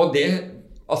 Og det,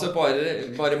 altså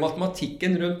bare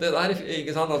matematikken rundt det der,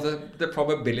 ikke sant? Altså, the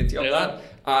probability of that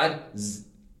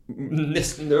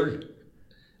nesten null.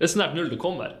 Det snart null du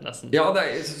kommer, nesten. Ja,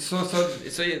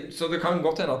 så det kan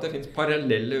godt hende at det finnes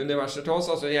parallelle universer til oss.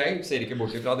 Altså, jeg ser ikke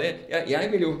bort ifra det. Jeg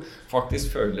vil jo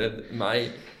faktisk føle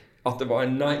at det var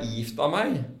naivt av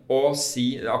meg å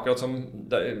si, akkurat som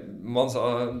man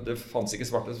sa, det fanns ikke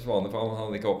svarte svaner for han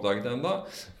hadde ikke oppdaget det enda.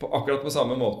 Akkurat på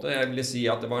samme måte, jeg vil si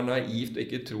at det var naivt å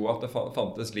ikke tro at det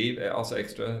fantes liv, altså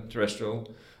extraterrestrial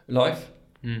life.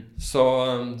 Så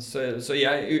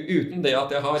jeg, uten det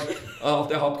at jeg har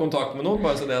hatt kontakt med noen,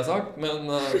 bare så det er sagt, men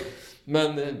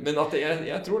at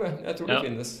jeg tror det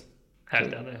finnes.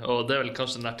 Helt enig, og det vel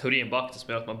kanskje den der teorien bak det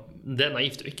som gjør at det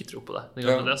naivt å ikke tro på det. Det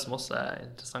er det som også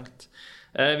interessant.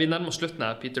 Vi nærmer oss slutten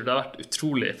her, Peter. Det har vært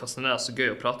utrolig fascinerende og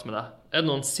gøy å prate med deg. Det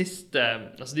noen siste,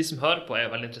 altså de som hører på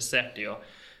veldig interessert i å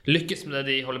lykkes med det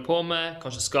de holder på med,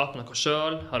 kanskje skape noe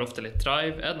selv, har ofte litt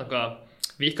drive. Det noe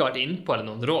vi ikke har vært inne på,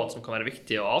 eller noen råd som kan være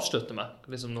viktige å avslutte med?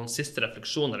 Liksom noen siste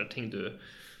refleksjoner eller ting du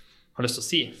har lyst til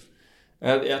å si?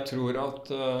 Jeg tror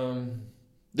at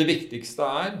det viktigste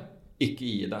ikke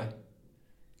gi deg.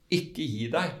 Ikke gi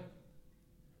deg.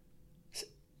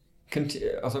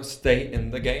 Altså, stay in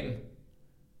the game.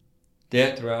 Det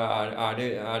tror jeg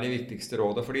er det viktigste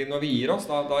rådet. Fordi når vi gir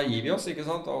oss, da gir vi oss, ikke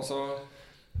sant? Altså,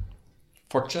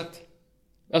 fortsett.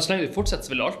 Ja, så lenge du fortsetter,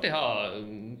 så vil du alltid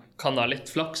kan ha litt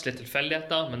flaks, litt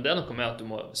tilfeldigheter, men det noe med at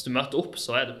hvis du møter opp,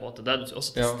 så du på en måte der du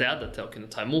også til stede til å kunne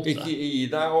ta imot det. Ikke gi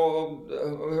deg,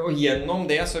 og gjennom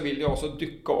det så vil det også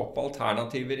dukke opp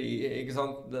alternativer ikke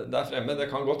sant, der fremme. Det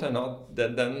kan godt hende at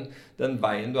den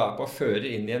veien du på fører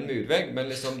inn i en murvegg,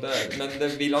 men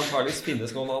det vil antageligvis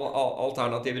finnes noen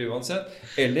alternativer uansett.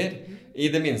 Eller i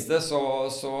det minste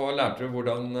så lærte du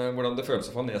hvordan det føles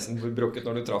å få nesen brukket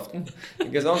når du traff den.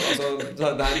 Ikke sant? Altså,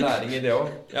 det en læring i det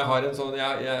også.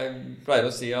 Jeg pleier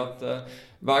å si at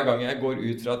hver gang jeg går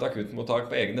ut fra et akuttmottak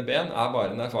på egne ben,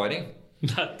 bare en erfaring.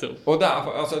 Og det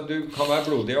altså, du kan være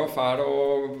blodig og fæl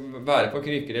og være på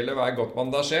krykker eller være godt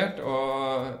bandasjert,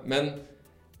 men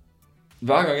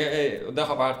hver gang det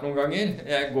har vært noen ganger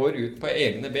jeg går ut på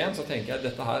egne ben, så tenker jeg at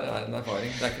dette her en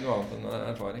erfaring. Det ikke noe annet enn en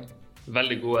erfaring.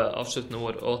 Veldig gode avsluttende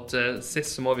ord. Og til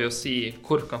sist så må vi jo si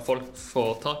hvor kan folk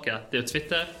få tak i. Det jo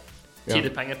Twitter, Tid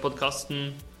i penger-podcasten,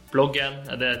 bloggen,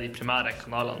 det de primære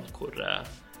kanalene hvor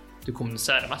du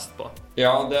kommuniserer mest på?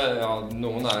 Ja,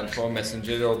 noen på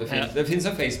Messenger, og det finnes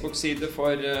en Facebook-side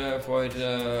for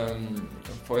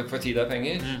Tid i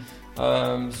penger.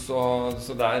 Så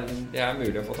det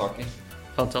mulig å få tak i.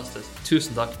 Fantastisk.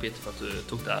 Tusen takk, Peter, for at du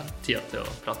tok deg tida til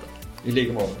å prate. I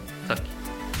like måte. Takk.